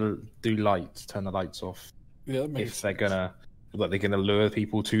imposter do lights, turn the lights off? Yeah, that makes if they're gonna lure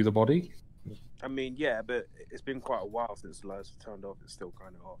people to the body. I mean, yeah, but it's been quite a while since the lights were turned off. It's still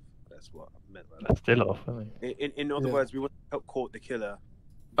kind of off. That's what I meant by that. That's still off, I mean. In other words, we want to help caught the killer.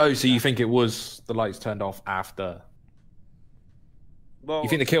 Oh, so you think it was the lights turned off after? Well, you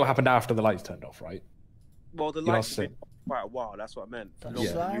think the kill happened after the lights turned off, right? Well, the lights have been quite a while. That's what I meant. Normally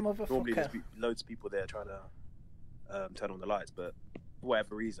there's loads of people there trying to turn on the lights, but for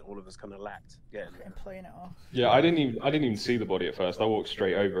whatever reason, all of us kind of lacked getting there. Playing it off. Yeah, I didn't even see the body at first. I walked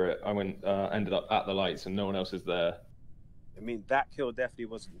straight over it. I went, ended up at the lights, and no one else is there. I mean, that kill definitely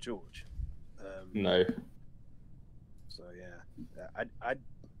wasn't George. No. So yeah, I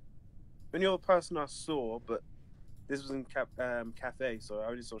only other person I saw, but this was in cafe, so I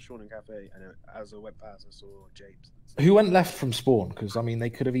only saw Sean in cafe, and as I went past, I saw James. Who went left from spawn? Because I mean, they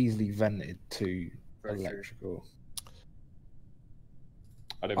could have easily vented to electrical.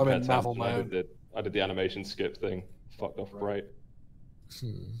 I didn't pay attention. I did the animation skip thing. Fucked off right.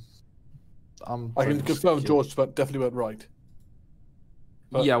 I can confirm George definitely went right.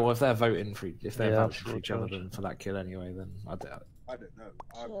 But... Yeah, well, if they're voting for each other for that kill anyway, then I doubt it. I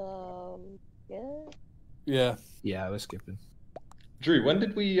don't know. Yeah. Yeah, we're skipping. Drew, when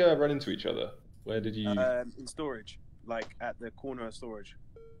did we run into each other? Where did you? In storage, like at the corner of storage.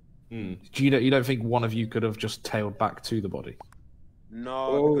 You don't think one of you could have just tailed back to the body?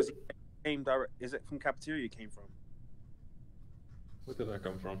 No, because it came direct. Is it from cafeteria? You came from? Where did that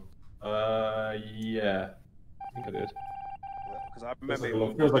come from? Yeah, I think I did. Because I remember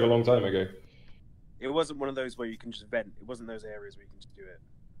it feels like a long time ago. It wasn't one of those where you can just vent. It wasn't those areas where you can just do it.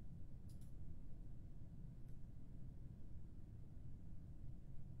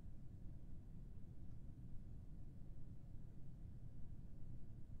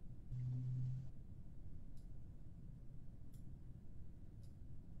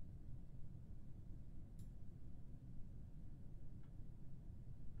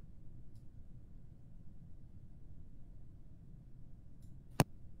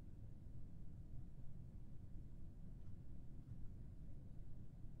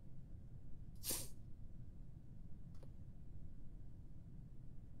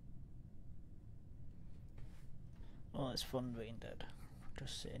 Oh, it's fun being dead.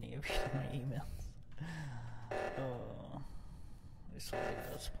 Just sitting here reading my emails. Oh, this was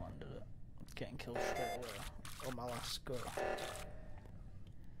the first plan, did it? Getting killed straight away on my last go.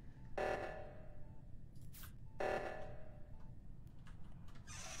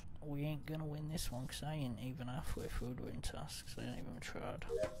 We ain't gonna win this one because I ain't even halfway through doing tasks. I ain't even tried.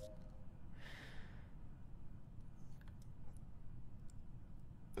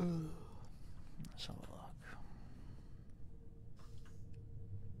 Let's have a look.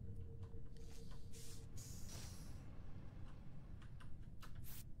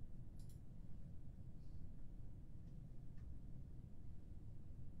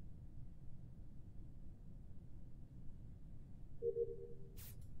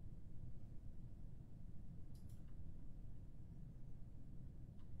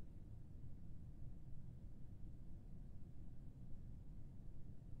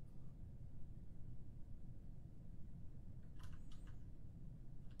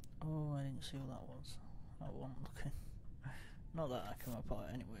 Oh, I didn't see what that was. That one looking. Not that I come apart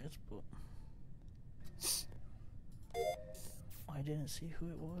anyways, but I didn't see who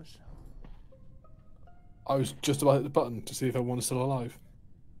it was. I was just about to hit the button to see if everyone was still alive.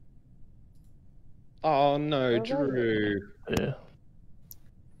 Oh no, Drew. Yeah.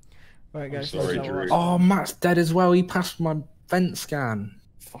 Right, guys. I'm sorry, Drew. Oh, Matt's dead as well. He passed my vent scan.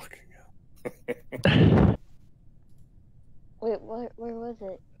 Fucking hell. Wait, where was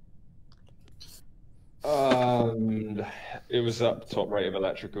it? It was up top right of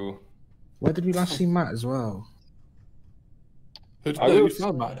electrical. Where did we last see Matt as well? You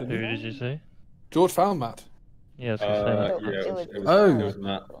found Matt, didn't Who you? did you say? George found Matt. Yeah, it was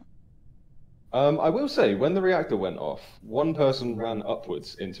Matt. I will say, when the reactor went off, one person ran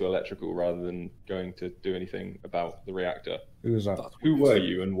upwards into electrical rather than going to do anything about the reactor. Who was that? Who were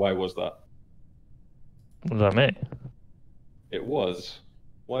you and why was that? Was that me? It was.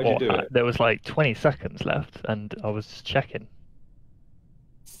 Why did you do it? There was like 20 seconds left and I was just checking.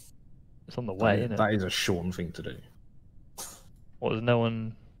 It's on the way, isn't it? That is a Sean thing to do. What, was no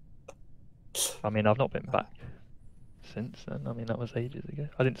one... I mean, I've not been back since then. I mean, that was ages ago.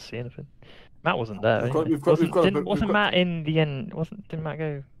 I didn't see anything. Matt wasn't there. Wasn't Matt in the end? Didn't Matt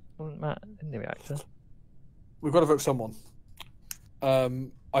go? Wasn't Matt in the reactor? We've got to vote someone.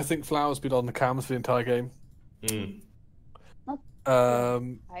 I think Flower's been on the cams for the entire game.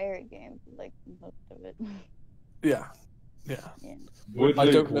 Entire game, like most of it. Yeah. Would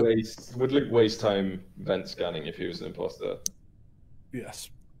Luke waste time vent scanning if he was an imposter?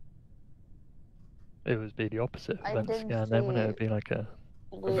 Yes. It would be the opposite I event didn't scan, then wouldn't it? It would see be like a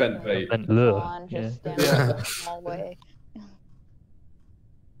Event bait. event lure. Sean Yeah. just standing in the hallway.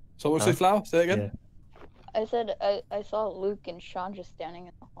 So what's the flower? Say it again. Yeah. I said I saw Luke and Sean just standing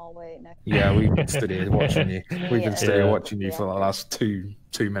in the hallway next. Yeah, we've been stood here watching you. We've been stood here Yeah. watching you for the last two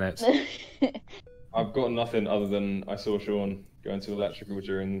minutes. I've got nothing other than I saw Sean go into electrical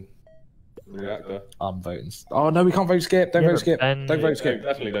during the reactor. I'm voting. Oh no, we can't vote skip. Don't Yeah, vote but skip. Ben- Don't vote skip.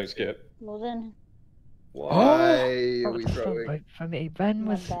 Definitely don't skip. Well then, Why are we Don't throwing? vote for me. Ben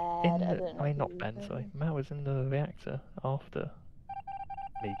My was bad, in I the. didn't I mean, know not you Ben. were Sorry, voting. Matt was in the reactor after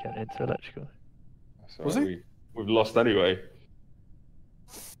me getting into electrical. So Was he? We've lost anyway.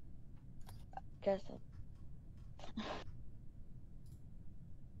 guess so.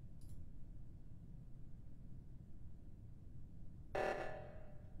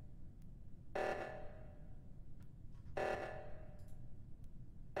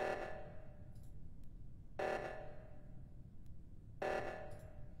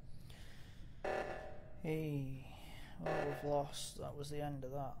 Hey, well, we've lost. That was the end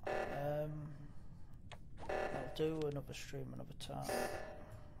of that. I'll do another stream another time.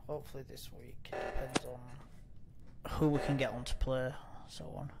 Hopefully this week. It depends on who we can get on to play, so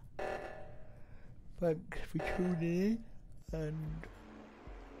on. Thanks for tuning in, and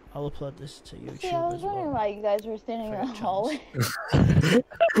I'll upload this to YouTube See, I was as wondering well. why you guys were standing in the hallway.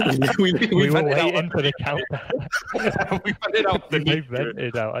 We were vented out. waiting for the countdown. We vented out the They nuclear.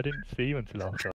 vented out. I didn't see you until after.